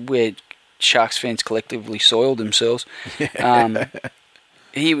 where Sharks fans collectively soiled themselves,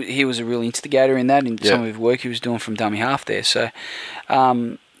 he was a real instigator in that, in some of his work he was doing from dummy half there. So,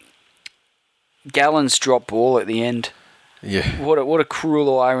 Gallen's drop ball at the end. Yeah. What a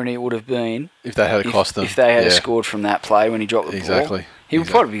cruel irony it would have been if they had cost them. If they had scored from that play when he dropped the ball. Exactly. He would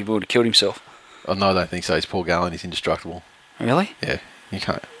probably have killed himself. Oh, no, I don't think so. He's Paul Gallen. He's indestructible. Really? Yeah. You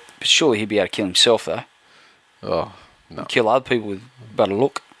can't. But surely he'd be able to kill himself, though. Oh, no. Kill other people with but a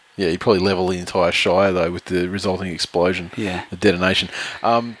look. Yeah, he'd probably level the entire Shire, though, with the resulting explosion. Yeah. The detonation.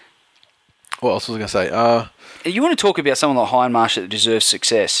 What else was I going to say? You want to talk about someone like Hindmarsh that deserves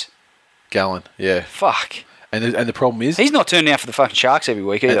success? Gallen, yeah. Fuck. And the problem is... He's not turning out for the fucking Sharks every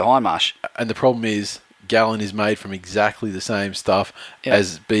week either, Hindmarsh. And the problem is Gallen is made from exactly the same stuff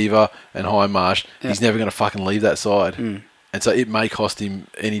as Beaver and Hindmarsh. He's never going to fucking leave that side. Mm. And so it may cost him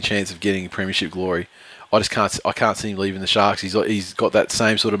any chance of getting premiership glory. I can't see him leaving the Sharks. He's got that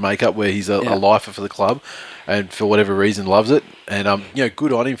same sort of makeup where he's a lifer for the club, and for whatever reason loves it. And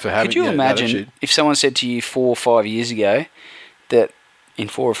good on him for having. Could you imagine if someone said to you 4 or 5 years ago that in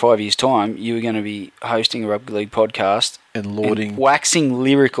 4 or 5 years' time you were going to be hosting a rugby league podcast and lauding, waxing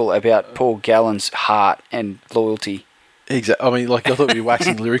lyrical about Paul Gallen's heart and loyalty? Exactly. I thought you'd be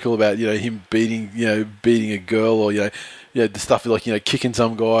waxing lyrical about him beating a girl, or the stuff like kicking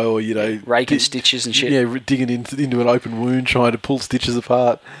some guy, or raking stitches and shit. Yeah, digging into an open wound, trying to pull stitches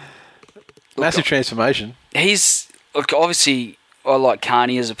apart. Massive transformation. Obviously I like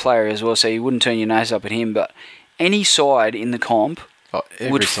Carney as a player as well, so you wouldn't turn your nose up at him. But any side in the comp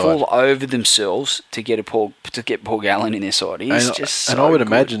would fall over themselves to get Paul Gallen in their side. I would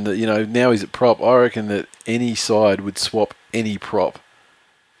imagine that now he's at prop. I reckon that any side would swap any prop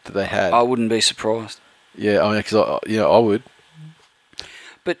that they had. I wouldn't be surprised. Yeah, because I would.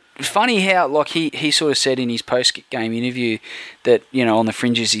 But funny how he sort of said in his post-game interview that on the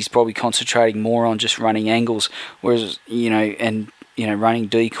fringes he's probably concentrating more on just running angles, whereas running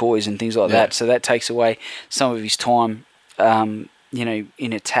decoys and things like that. So that takes away some of his time.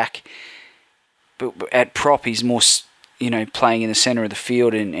 In attack, but at prop he's playing in the centre of the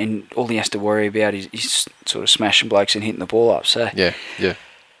field, and all he has to worry about is sort of smashing blokes and hitting the ball up. So yeah.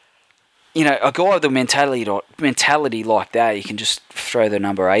 A guy with a mentality like that, you can just throw the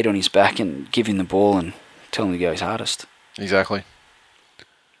number 8 on his back and give him the ball and tell him to go his hardest. Exactly.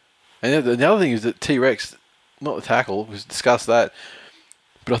 And the other thing is that T-Rex, not the tackle, we've discussed that,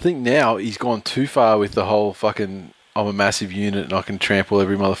 but I think now he's gone too far with the whole fucking, I'm a massive unit and I can trample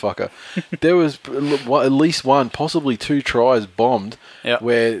every motherfucker. There was at least one, possibly 2 tries bombed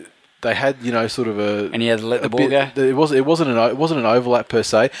where they had, sort of and he had to let the ball go. It wasn't an overlap per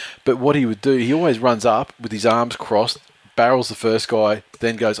se, but what he would do, he always runs up with his arms crossed, barrels the first guy,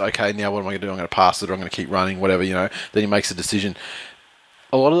 then goes, okay, now what am I going to do? I'm going to pass it, or I'm going to keep running, whatever. Then he makes a decision.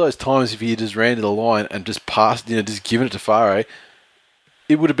 A lot of those times, if he just ran to the line and just passed, just given it to Fare,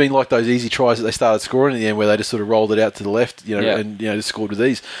 it would have been like those easy tries that they started scoring in the end, where they just sort of rolled it out to the left, and just scored with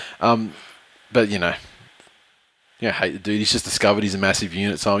ease. But hate the dude. He's just discovered he's a massive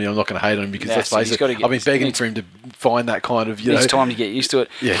unit, so I'm not going to hate on him because let's face it, I've been begging for him to find that kind of. It's time to get used to it.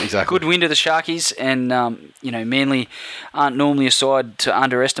 Yeah, exactly. Good win to the Sharkies, and Manly aren't normally a side to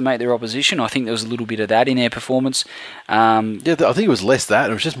underestimate their opposition. I think there was a little bit of that in their performance. I think it was less that.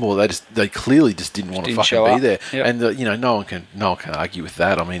 It was just more they clearly just didn't want to fucking be there, and no one can argue with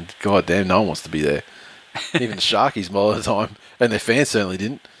that. I mean, goddamn, no one wants to be there. Even the Sharkies, most of the time, and their fans certainly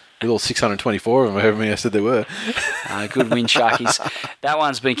didn't. With all 624 of them, however many I said there were. Good win, Sharkies. That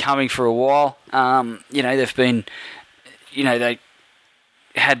one's been coming for a while. They've been, they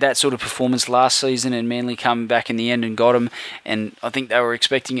had that sort of performance last season, and Manly coming back in the end and got them. And I think they were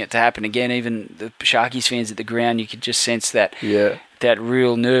expecting it to happen again. Even the Sharkies fans at the ground, you could just sense that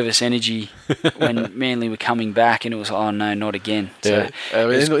real nervous energy when Manly were coming back, and it was, oh no, not again. Yeah. So,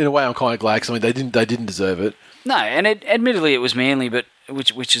 in a way, I'm kind of glad because they didn't deserve it. No, and admittedly it was Manly, but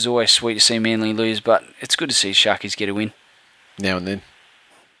which is always sweet to see Manly lose, but it's good to see Sharkies get a win. Now and then.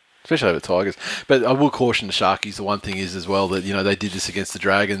 Especially over Tigers. But I will caution the Sharkies. The one thing is as well that, they did this against the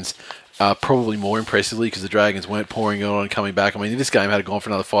Dragons probably more impressively because the Dragons weren't pouring on and coming back. I mean, if this game had gone for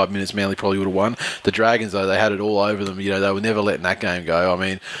another 5 minutes, Manly probably would have won. The Dragons, though, they had it all over them. They were never letting that game go. I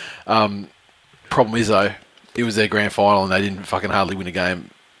mean, problem is, though, it was their grand final and they didn't fucking hardly win a game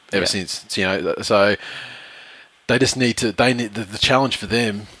ever since. So they just need to. The challenge for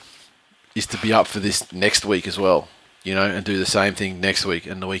them is to be up for this next week as well, and do the same thing next week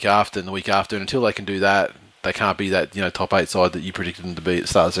and the week after and the week after. And until they can do that, they can't be that top 8 side that you predicted them to be at the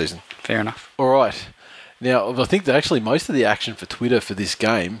start of the season. Fair enough. All right. Now I think that actually most of the action for Twitter for this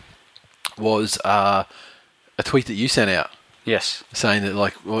game was a tweet that you sent out. Yes. Saying that,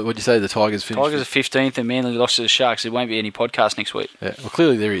 what did you say, the Tigers finished? Tigers are 15th and Manly lost to the Sharks. There won't be any podcast next week. Yeah, well,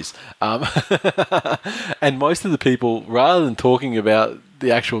 clearly there is. And most of the people, rather than talking about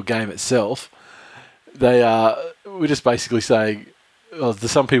the actual game itself, they were just basically saying,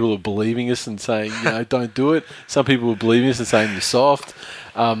 there's some people who are believing us and saying, don't do it. Some people were believing us and saying you're soft.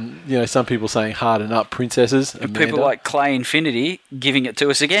 Some people saying harden up, princesses. And people like Clay Infinity giving it to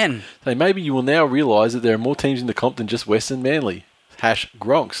us again. So maybe you will now realise that there are more teams in the comp than just Western Manly.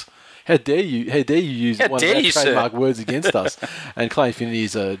 #Gronks. How dare you use one of our trademark words against us? And Clay Infinity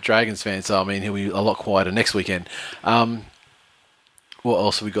is a Dragons fan, so he'll be a lot quieter next weekend. What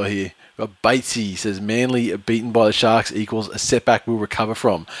else have we got here? We've got Batesy says Manly beaten by the Sharks equals a setback we'll recover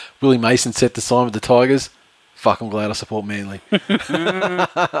from. Willie Mason set the sign with the Tigers. Fuck, I'm glad I support Manly.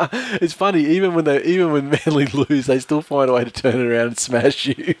 It's funny, even when Manly lose, they still find a way to turn it around and smash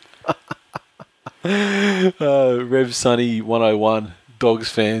you. Rev Sunny 101, Dogs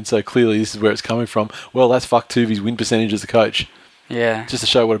fan, so clearly this is where it's coming from. Well, that's fuck Tuvi's win percentage as a coach. Yeah. Just to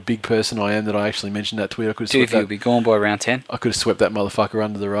show what a big person I am that I actually mentioned that tweet. Tuvi will be gone by round 10. I could have swept that motherfucker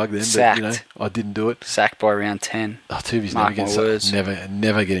under the rug then, sacked. But I didn't do it. Sacked by round 10. Oh, Tuvi's never getting sacked.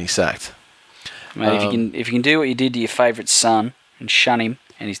 Never getting sacked. Mate, if you can do what you did to your favourite son and shun him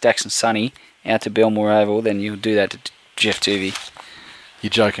and his Daxon Sonny out to Belmore Oval, then you'll do that to Jeff Tuvey.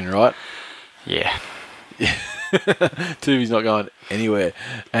 You're joking, right? Yeah. Tuvi's not going anywhere.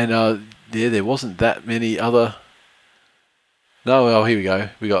 And there wasn't that many other... No, well, here we go.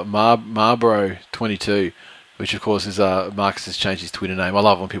 We got Marlboro 22, which of course is Marcus has changed his Twitter name. I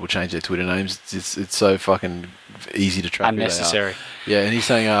love when people change their Twitter names. It's so fucking easy to track. Unnecessary. Yeah, and he's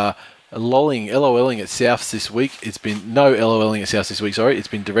saying LOLing at Souths this week. It's been no LOLing at Souths this week. Sorry, it's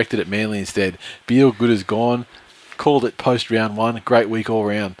been directed at Manly instead. Beal good as gone. Called it post round 1. Great week all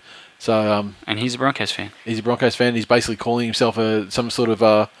round. So and he's a Broncos fan. He's a Broncos fan. He's basically calling himself some sort of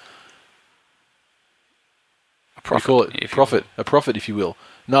a prophet. Call it prophet, a prophet, if you will.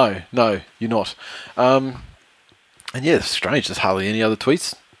 No, you're not. And yeah, it's strange. There's hardly any other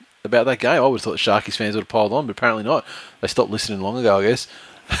tweets about that game. I would have thought the Sharkies fans would have piled on, but apparently not. They stopped listening long ago, I guess.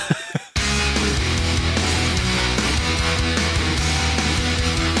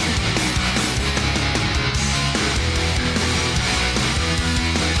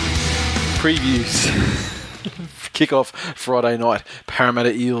 Previews. Kick-off Friday night.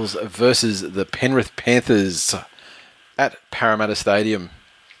 Parramatta Eels versus the Penrith Panthers at Parramatta Stadium.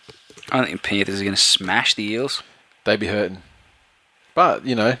 I think the Panthers are going to smash the Eels. They'd be hurting. But,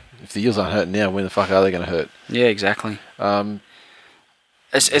 if the Eels aren't hurting now, when the fuck are they going to hurt? Yeah, exactly.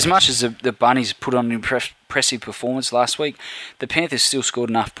 As much as the Bunnies put on an impressive performance last week, the Panthers still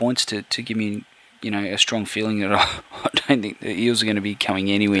scored enough points to give me, a strong feeling that I don't think the Eels are going to be coming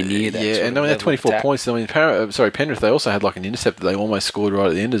anywhere near that. Yeah, and they had 24 points. Penrith, they also had like an intercept that they almost scored right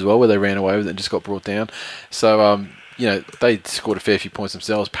at the end as well, where they ran away with it and just got brought down. So, they scored a fair few points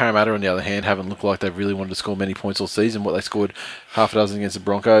themselves. Parramatta, on the other hand, haven't looked like they've really wanted to score many points all season. What they scored half a dozen against the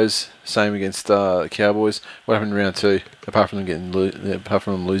Broncos, same against the Cowboys. What happened in round 2? Apart from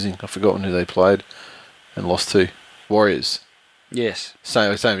them losing, I've forgotten who they played and lost to. Warriors. Yes.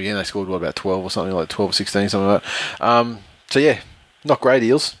 Same again. They scored about 12 or something, like 12 or 16, something like that. So yeah, not great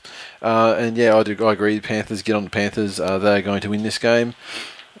Eels. And yeah, I agree. The Panthers, get on the Panthers. They're going to win this game.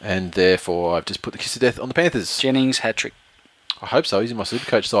 And therefore, I've just put the kiss of death on the Panthers. Jennings, hat-trick. I hope so. He's in my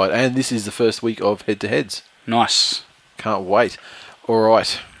Supercoach side. And this is the first week of head-to-heads. Nice. Can't wait. All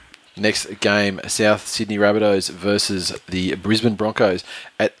right. Next game, South Sydney Rabbitohs versus the Brisbane Broncos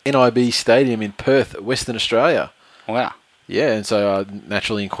at NIB Stadium in Perth, Western Australia. Wow. Yeah, and so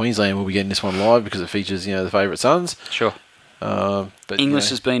naturally in Queensland we'll be getting this one live because it features, the favourite sons. Sure. But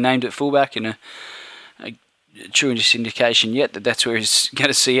Inglis has been named at fullback in a truest indication yet that's where he's going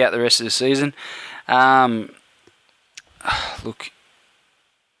to see out the rest of the season. Look,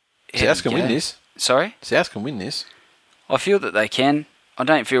 South can win this. Sorry? South can win this. I feel that they can. I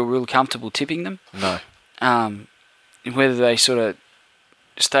don't feel real comfortable tipping them. No. Whether they sort of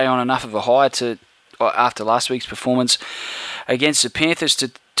stay on enough of a high to, after last week's performance against the Panthers,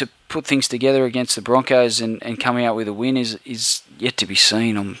 to put things together against the Broncos and coming out with a win is yet to be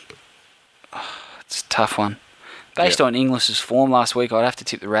seen. It's a tough one. Based on Inglis's form last week, I'd have to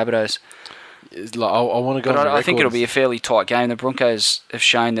tip the Rabbitohs. I want to go. But I think it'll be a fairly tight game. The Broncos have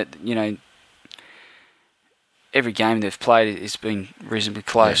shown that every game they've played has been reasonably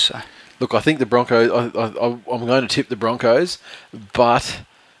close. Yeah. So. Look, I think the Broncos. I'm going to tip the Broncos, but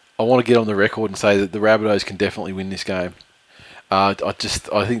I want to get on the record and say that the Rabbitohs can definitely win this game. I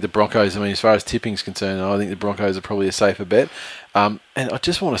think the Broncos. As far as tipping is concerned, I think the Broncos are probably a safer bet. And I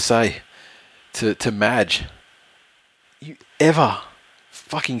just want to say to Madge, you ever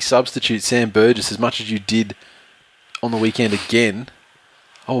fucking substitute Sam Burgess as much as you did on the weekend again,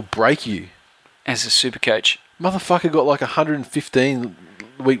 I will break you. As a super coach. Motherfucker got like 115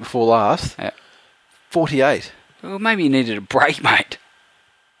 the week before last. Yeah. 48. Well, maybe you needed a break, mate.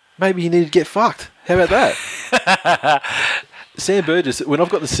 Maybe you needed to get fucked. How about that? Sam Burgess, when I've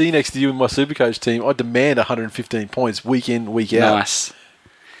got the C next to you in my Supercoach team, I demand 115 points week in, week out. Nice.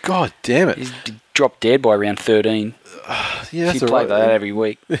 God damn it. He's dropped dead by round 13. Yeah, that's if you play that every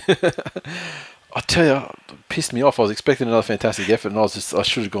week. I tell you, it pissed me off. I was expecting another fantastic effort, and I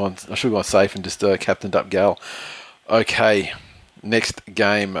should have gone safe and just captained up Gal. Okay, next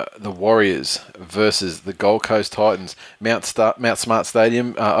game, the Warriors versus the Gold Coast Titans. Mount Smart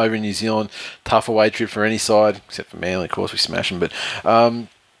Stadium over in New Zealand. Tough away trip for any side, except for Manly, of course. We smash them, but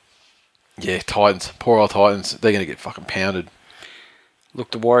yeah, Titans, poor old Titans. They're going to get fucking pounded.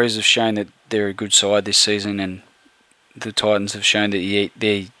 Look, the Warriors have shown that they're a good side this season, and the Titans have shown that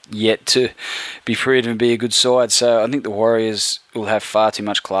they're yet to be proven to be a good side. So I think the Warriors will have far too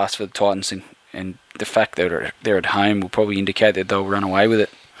much class for the Titans, and the fact that they're at home will probably indicate that they'll run away with it.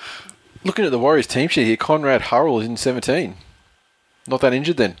 Looking at the Warriors team sheet here, Conrad Hurrell is in 17. Not that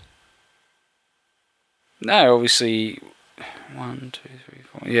injured then? No, obviously 1, 2, 3,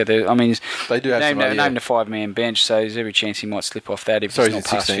 4. Yeah, they do have named a 5-man bench, so there's every chance he might slip off that if he's not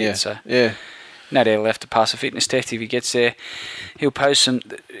past 16, fit. Yeah. So yeah. No doubt left to pass a fitness test if he gets there. He'll pose some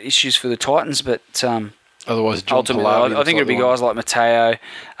issues for the Titans, but otherwise, ultimately, I think it'll be guys like Mateo.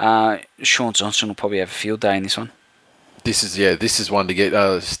 Sean Johnson will probably have a field day in this one. This is one to get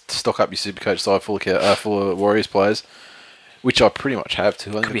stock up your Supercoach side full of Warriors players, which I pretty much have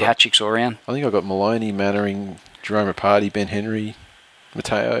too. Could be hat-tricks all around. I think I've got Maloney, Mannering, Jerome Rapati, Ben Henry,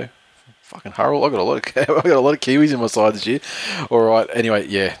 Mateo, fucking Hurrell. I've got a lot of Kiwis in my side this year. All right, anyway,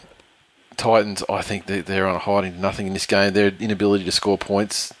 yeah. Titans, I think they're on a hiding to nothing in this game. Their inability to score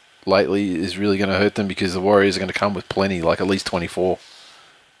points lately is really going to hurt them because the Warriors are going to come with plenty, like at least 24.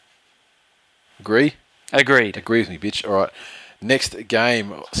 Agree? Agreed. Agree with me, bitch. All right. Next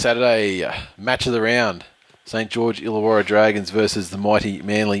game, Saturday, match of the round. St. George Illawarra Dragons versus the mighty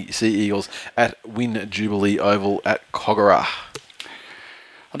Manly Sea Eagles at Win Jubilee Oval at Kogarah.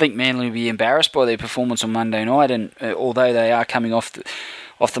 I think Manly will be embarrassed by their performance on Monday night, and although they are coming off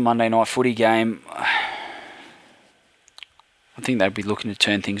the Monday night footy game, I think they'd be looking to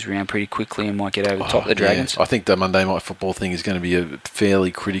turn things around pretty quickly and might get over the top of the Dragons. Yeah. I think the Monday night football thing is going to be a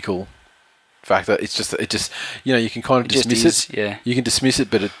fairly critical factor. It just you can kind of dismiss it. Yeah. You can dismiss it,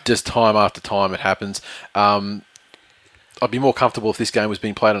 but it just time after time it happens. I'd be more comfortable if this game was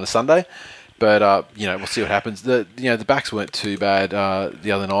being played on a Sunday. But we'll see what happens. The backs weren't too bad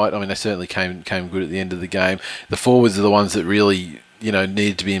the other night. I mean, they certainly came good at the end of the game. The forwards are the ones that really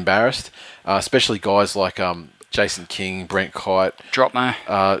needed to be embarrassed, especially guys like Jason King, Brent Kite, Dropmo.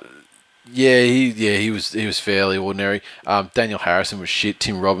 He was fairly ordinary. Daniel Harrison was shit.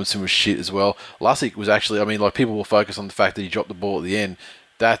 Tim Robinson was shit as well. Lussick was actually, people will focus on the fact that he dropped the ball at the end.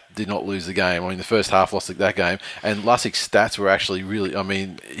 That did not lose the game. I mean, the first half lost that game. And Lussick's stats were actually really,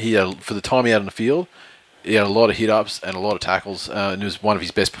 he had, for the time he had on the field, he had a lot of hit-ups and a lot of tackles, and it was one of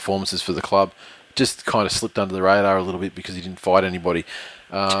his best performances for the club. Just kind of slipped under the radar a little bit because he didn't fight anybody.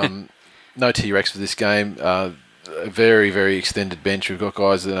 No T-Rex for this game. A very, very extended bench. We've got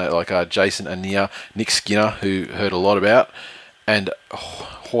guys like Jason Ania, Nick Skinner, who heard a lot about, and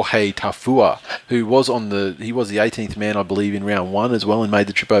Jorge Tafua, who was the 18th man, I believe, in round one as well, and made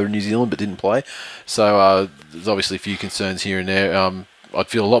the trip over to New Zealand but didn't play. So there's obviously a few concerns here and there. I'd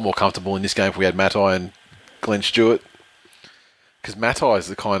feel a lot more comfortable in this game if we had Matai and Glenn Stewart, because Matai is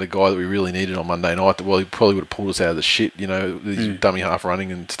the kind of guy that we really needed on Monday night. Well, he probably would have pulled us out of the shit, these dummy half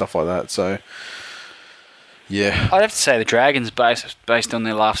running and stuff like that. So yeah, I'd have to say the Dragons based on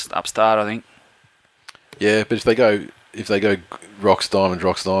their last upstart, I think. Yeah, but if they go rocks,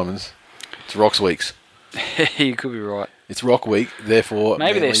 diamonds, it's rocks weeks. You could be right. It's rock week, therefore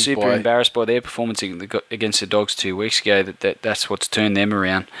maybe they're super embarrassed by their performance against the Dogs 2 weeks ago. That's what's turned them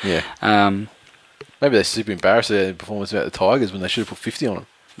around. Yeah. Maybe they're super embarrassed at their performance about the Tigers when they should have put 50 on them.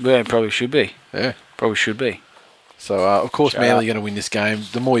 Yeah, probably should be. Yeah, probably should be. So of course, Manly are going to win this game.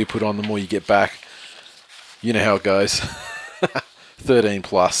 The more you put on, the more you get back. You know how it goes. 13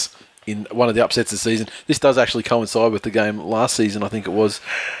 plus. In one of the upsets of the season. This does actually coincide with the game last season, I think it was,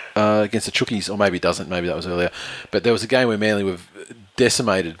 against the Chookies, or maybe it doesn't, maybe that was earlier. But there was a game where Manly were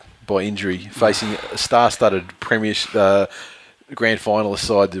decimated by injury, facing a star-studded premiership grand finalist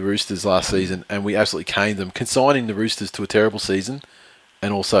side, the Roosters, last season, and we absolutely caned them, consigning the Roosters to a terrible season,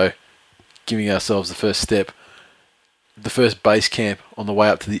 and also giving ourselves the first step, the first base camp on the way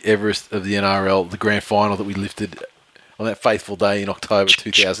up to the Everest of the NRL, the grand final that we lifted on that faithful day in October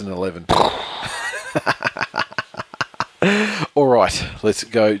 2011. All right, let's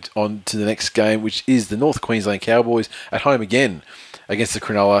go on to the next game, which is the North Queensland Cowboys at home again against the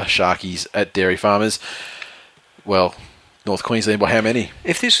Cronulla Sharkies at Dairy Farmers. Well, North Queensland by how many?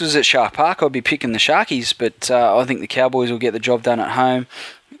 If this was at Shark Park, I'd be picking the Sharkies, but I think the Cowboys will get the job done at home.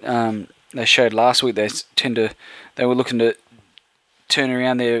 They showed last week they were looking to turn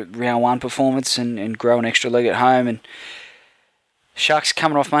around their round one performance and grow an extra leg at home. And Sharks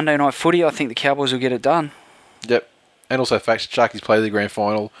coming off Monday night footy, I think the Cowboys will get it done. Yep. And also the fact Sharkies play the grand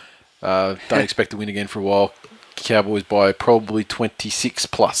final. Don't expect to win again for a while. Cowboys by probably 26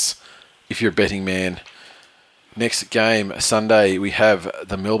 plus if you're a betting man. Next game, Sunday, we have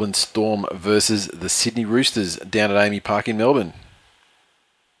the Melbourne Storm versus the Sydney Roosters down at Amy Park in Melbourne.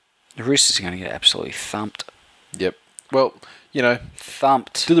 The Roosters are going to get absolutely thumped. Yep. Well,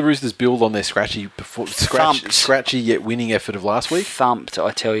 thumped. Do the Roosters build on their scratchy yet winning effort of last week? Thumped,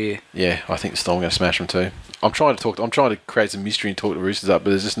 I tell you. Yeah, I think the Storm are going to smash them too. I'm trying to create some mystery and talk the Roosters up,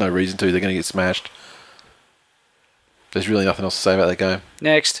 but there's just no reason to. They're going to get smashed. There's really nothing else to say about that game.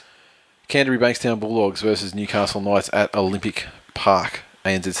 Next. Canterbury Bankstown Bulldogs versus Newcastle Knights at Olympic Park,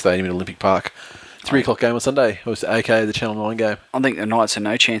 ANZ Stadium at Olympic Park. 3 o'clock game on Sunday. It was aka the Channel 9 game. I think the Knights have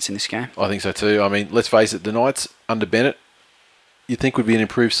no chance in this game. I think so too. I mean, let's face it, the Knights under Bennett, you'd think would be an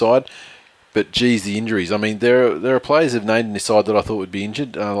improved side, but geez, the injuries. I mean, there are players who've named in this side that I thought would be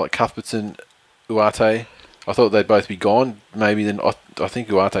injured, like Cuthbertson, Uate. I thought they'd both be gone. Maybe then I think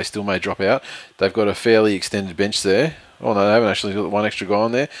Uate still may drop out. They've got a fairly extended bench there. Oh no, they haven't actually got one extra guy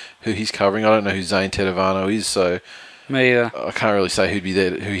on there who he's covering. I don't know who Zane Tedavano is, so me either. I can't really say who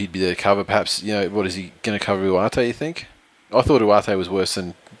he'd be there to cover. Perhaps, what is he going to cover Uate, you think? I thought Uate was worse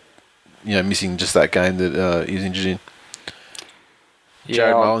than, missing just that game that he was injured in. Yeah,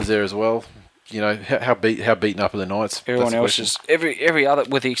 Jared Mullins there as well. How beaten up are the Knights? Everyone else is every other,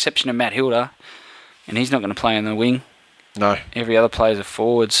 with the exception of Matt Hilda, and he's not going to play in the wing. No. Every other player's a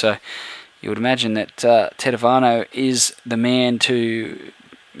forward, so you would imagine that Tedovano is the man to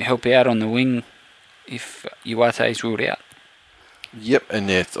help out on the wing if Iwate is ruled out. Yep, and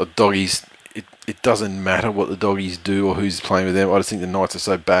doggies. It doesn't matter what the doggies do or who's playing with them. I just think the Knights are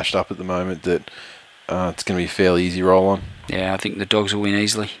so bashed up at the moment that it's going to be a fairly easy roll on. Yeah, I think the Dogs will win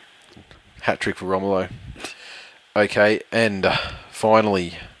easily. Hat trick for Romulo. Okay, and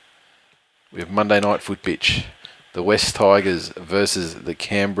finally, we have Monday night foot pitch. The West Tigers versus the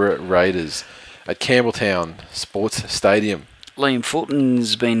Canberra Raiders at Campbelltown Sports Stadium. Liam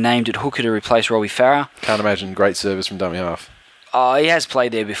Fulton's been named at hooker to replace Robbie Farah. Can't imagine great service from dummy half. He has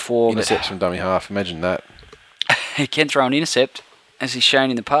played there before. Intercepts from dummy half. Imagine that. He can throw an intercept, as he's shown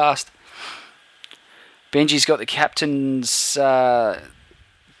in the past. Benji's got the captain's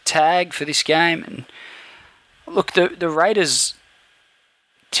tag for this game. And look, the Raiders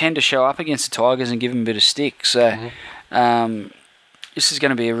tend to show up against the Tigers and give them a bit of stick. So this is going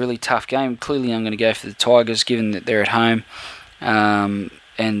to be a really tough game. Clearly, I'm going to go for the Tigers, given that they're at home. And,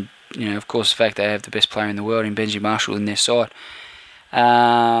 of course, the fact they have the best player in the world in Benji Marshall in their side.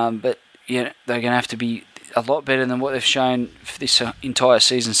 But they're going to have to be a lot better than what they've shown for this entire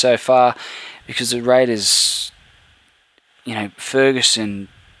season so far, because the Raiders, Ferguson,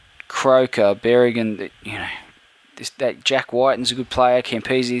 Croker, Berrigan, that Jack Whiten's a good player,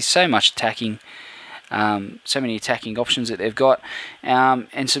 Campese, so much attacking, so many attacking options that they've got,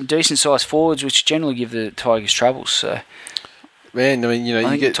 and some decent sized forwards which generally give the Tigers troubles. So, man, I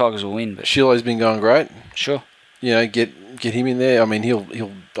think the Tigers will win. But Shiloh's been going great. Sure. Get him in there. I mean, he'll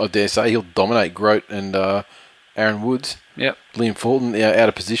I dare say he'll dominate Grote and Aaron Woods. Yep. Liam Fulton out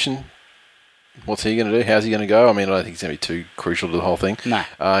of position. What's he going to do? How's he going to go? I mean, I don't think he's going to be too crucial to the whole thing. No.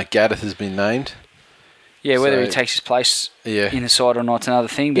 Gaddeth has been named. Yeah, whether he takes his place in the side or not's another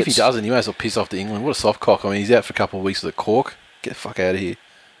thing. If he doesn't, he may as well piss off to England. What a soft cock. I mean, he's out for a couple of weeks with a cork. Get the fuck out of here.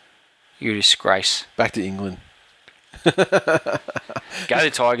 You're a disgrace. Back to England. Go to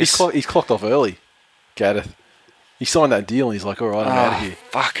Tigers. He's clocked off early, Gaddeth. He signed that deal and he's like, all right, I'm out of here.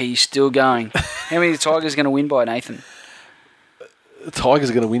 Fuck, are you still going? How many of the Tigers are going to win by, Nathan? The Tigers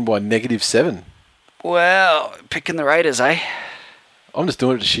are going to win by -7. Well, picking the Raiders, eh? I'm just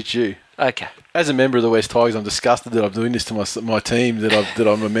doing it to shit you. Okay. As a member of the West Tigers, I'm disgusted that I'm doing this to my team that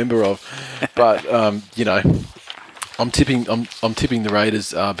I'm a member of. But I'm tipping the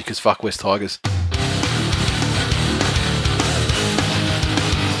Raiders because fuck West Tigers.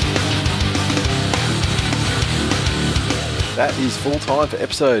 That is full time for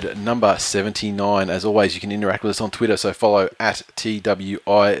episode number 79. As always, you can interact with us on Twitter, so follow at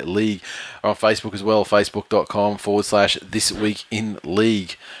TWI League. Or on Facebook as well,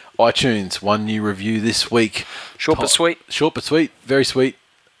 facebook.com/thisweekinleague. iTunes, one new review this week. Short but sweet. Short but sweet, very sweet.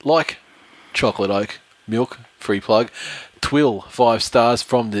 Like chocolate oak milk, free plug. TWiL, 5 stars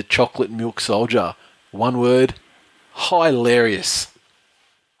from the chocolate milk soldier. One word, hilarious.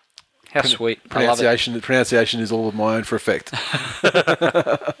 How sweet. Pronunciation is all of my own for effect.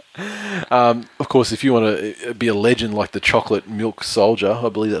 Of course, if you want to be a legend like the chocolate milk soldier, I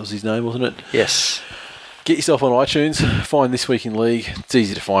believe that was his name, wasn't it? Yes. Get yourself on iTunes, find This Week in League. It's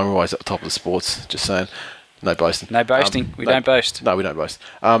easy to find. We're always at the top of the sports, just saying. No boasting. No boasting. We don't boast. No, we don't boast.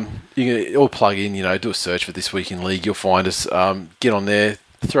 You can all plug in, do a search for This Week in League. You'll find us. Get on there,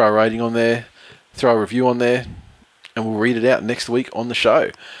 throw a rating on there, throw a review on there, and we'll read it out next week on the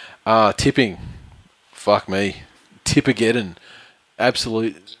show. Tipping. Fuck me. Tippageddon.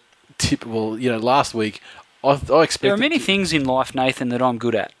 Absolute tip. Well, last week, I expected... There are many things in life, Nathan, that I'm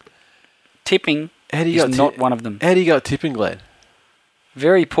good at. Tipping is not one of them. How do you go at tipping, Glad?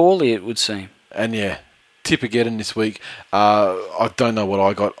 Very poorly, it would seem. And Tippageddon this week. I don't know what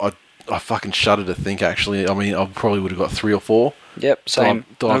I got. I fucking shudder to think, actually. I mean, I probably would have got 3 or 4. Yep, same.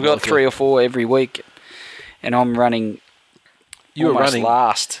 I've got 3 or 4 every week, and I'm running...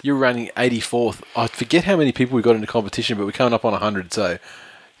 last. You're running 84th. I forget how many people we got in the competition, but we're coming up on 100. So,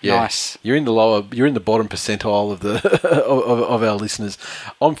 nice. You're in the bottom percentile of the of our listeners.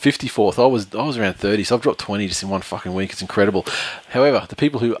 I'm 54th. I was around 30, so I've dropped 20 just in one fucking week. It's incredible. However, the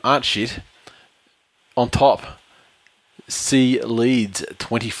people who aren't shit on top, C Leeds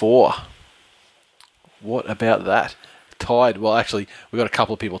 24. What about that? Tied. Well, actually, we've got a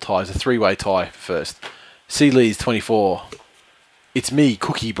couple of people tied. It's a 3-way tie first. C Leeds 24. It's me,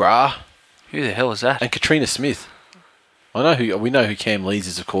 Cookie Brah. Who the hell is that? And Katrina Smith. We know who Cam Leeds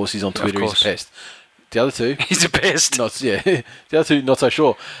is, of course. He's on Twitter. He's a pest. The other two... He's a pest. The other two, not so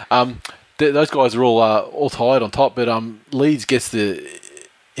sure. Those guys are all tied on top, but Leeds gets the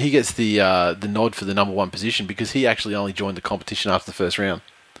nod for the number 1 position because he actually only joined the competition after the first round,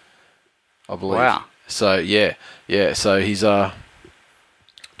 I believe. Wow. So, yeah. So he's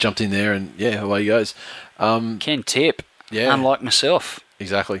jumped in there and, away he goes. Can tip. Yeah. Unlike myself.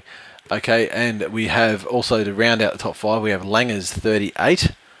 Exactly. Okay, and we have also to round out the top 5, we have Langers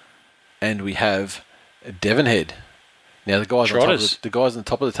 38, and we have Devonhead. Now the guys on the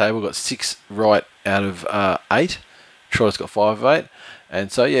top of the table got 6 right out of 8. Trotters got 5 of 8,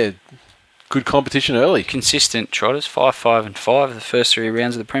 and so good competition early. Consistent Trotters, 5, 5, and 5 the first 3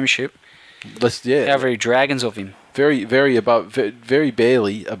 rounds of the premiership. How very dragons of him. Very, very above, very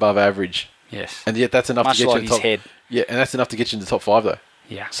barely above average. Yes. And yet that's enough Much to get like you in the top. his head. Yeah, and that's enough to get you in the top 5 though.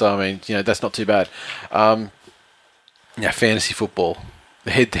 Yeah. So I mean, that's not too bad. Fantasy football.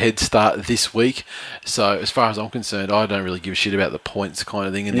 The head-to-head start this week. So as far as I'm concerned, I don't really give a shit about the points kind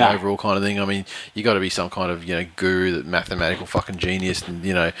of thing and the overall kind of thing. I mean, you got to be some kind of guru, that mathematical fucking genius,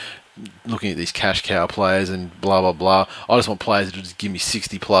 and looking at these cash cow players and blah blah blah. I just want players that just give me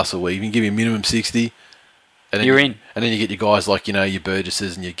 60 plus a week. You can give me a minimum 60. And then You're in. And then you get your guys like your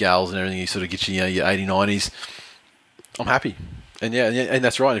Burgesses and your Gals and everything. You sort of get your 80, 90s. I'm happy. And and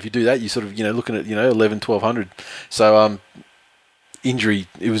that's right. If you do that, you sort of looking at 11, 1200. So injury,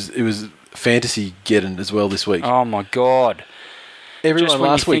 it was fantasy getting as well this week. Oh my god! Everyone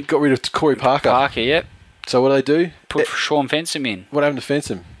last week got rid of Corey Parker. Yep. So what do they do? Put Sean Fensom in. What happened to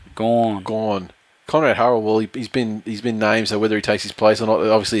Fensom? Gone. Conrad Harrell, well, he's been named, so whether he takes his place or not,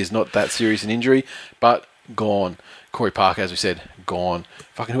 obviously is not that serious an injury, but gone. Corey Parker, as we said, gone.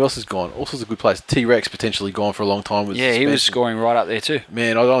 Fucking who else is gone? All sorts of good players. T-Rex potentially gone for a long time. He was scoring right up there too.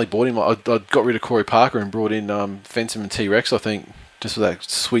 Man, I only bought him. I got rid of Corey Parker and brought in Fensom and T-Rex, I think, just for that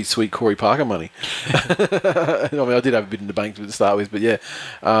sweet, sweet Corey Parker money. I mean, I did have a bit in the bank to start with, but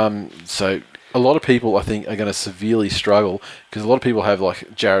so a lot of people, I think, are going to severely struggle because a lot of people have,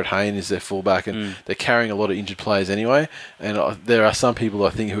 like, Jared Hayne as their fullback and they're carrying a lot of injured players anyway. And there are some people, I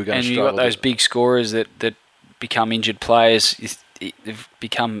think, who are going to struggle. And you've got those big scorers that become injured players. They've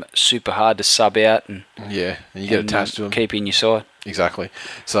become super hard to sub out. And you get attached to them. Keep in your side. Exactly.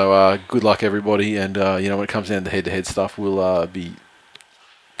 So good luck, everybody. And, when it comes down to head-to-head stuff, we'll be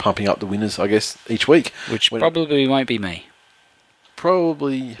pumping up the winners, I guess, each week. Which probably won't be me.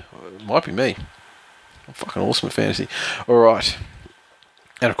 Probably might be me. I'm fucking awesome at fantasy. All right.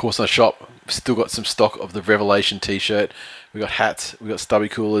 And, of course, on the shop, we've still got some stock of the Revelation T-shirt. We got hats. We got stubby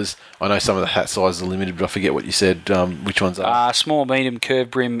coolers. I know some of the hat sizes are limited, but I forget what you said. Which ones are? Small, medium,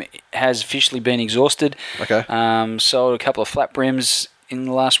 curved brim has officially been exhausted. Okay. Sold a couple of flat brims in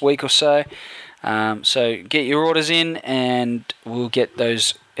the last week or so. So get your orders in, and we'll get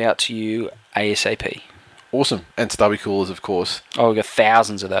those out to you ASAP. Awesome. And stubby coolers, of course. Oh, we've got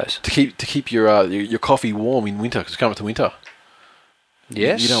thousands of those. To keep your coffee warm in winter, because it's coming to winter.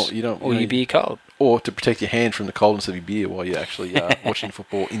 Yes. You don't. Or your beer cold. Or to protect your hand from the coldness of your beer while you're actually watching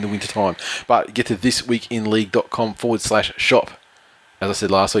football in the winter time. But get to thisweekinleague.com/shop. As I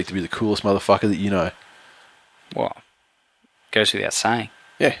said last week, to be the coolest motherfucker that you know. Well, goes without saying.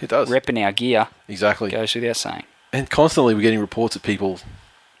 Yeah, it does. Repping our gear. Exactly. Goes without saying. And constantly we're getting reports of people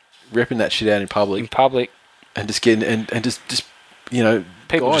repping that shit out in public. And just getting, and just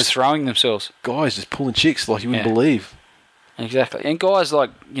people guys, just throwing themselves. Guys just pulling chicks like you wouldn't believe. Exactly. And guys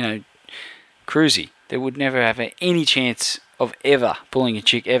like, Cruzy, that would never have any chance of ever pulling a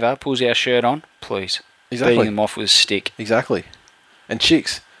chick ever, pulls our shirt on, please. Exactly. Beating them off with a stick. Exactly. And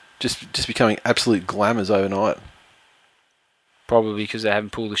chicks just becoming absolute glamours overnight. Probably because they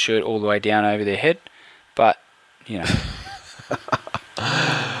haven't pulled the shirt all the way down over their head. But,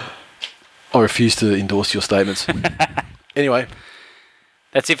 I refuse to endorse your statements. Anyway.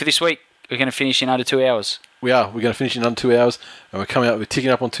 That's it for this week. We're going to finish in under 2 hours. We are. We're going to finish in under 2 hours. And we're ticking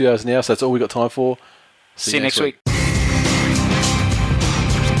up on 2 hours now, so that's all we've got time for. See you next week.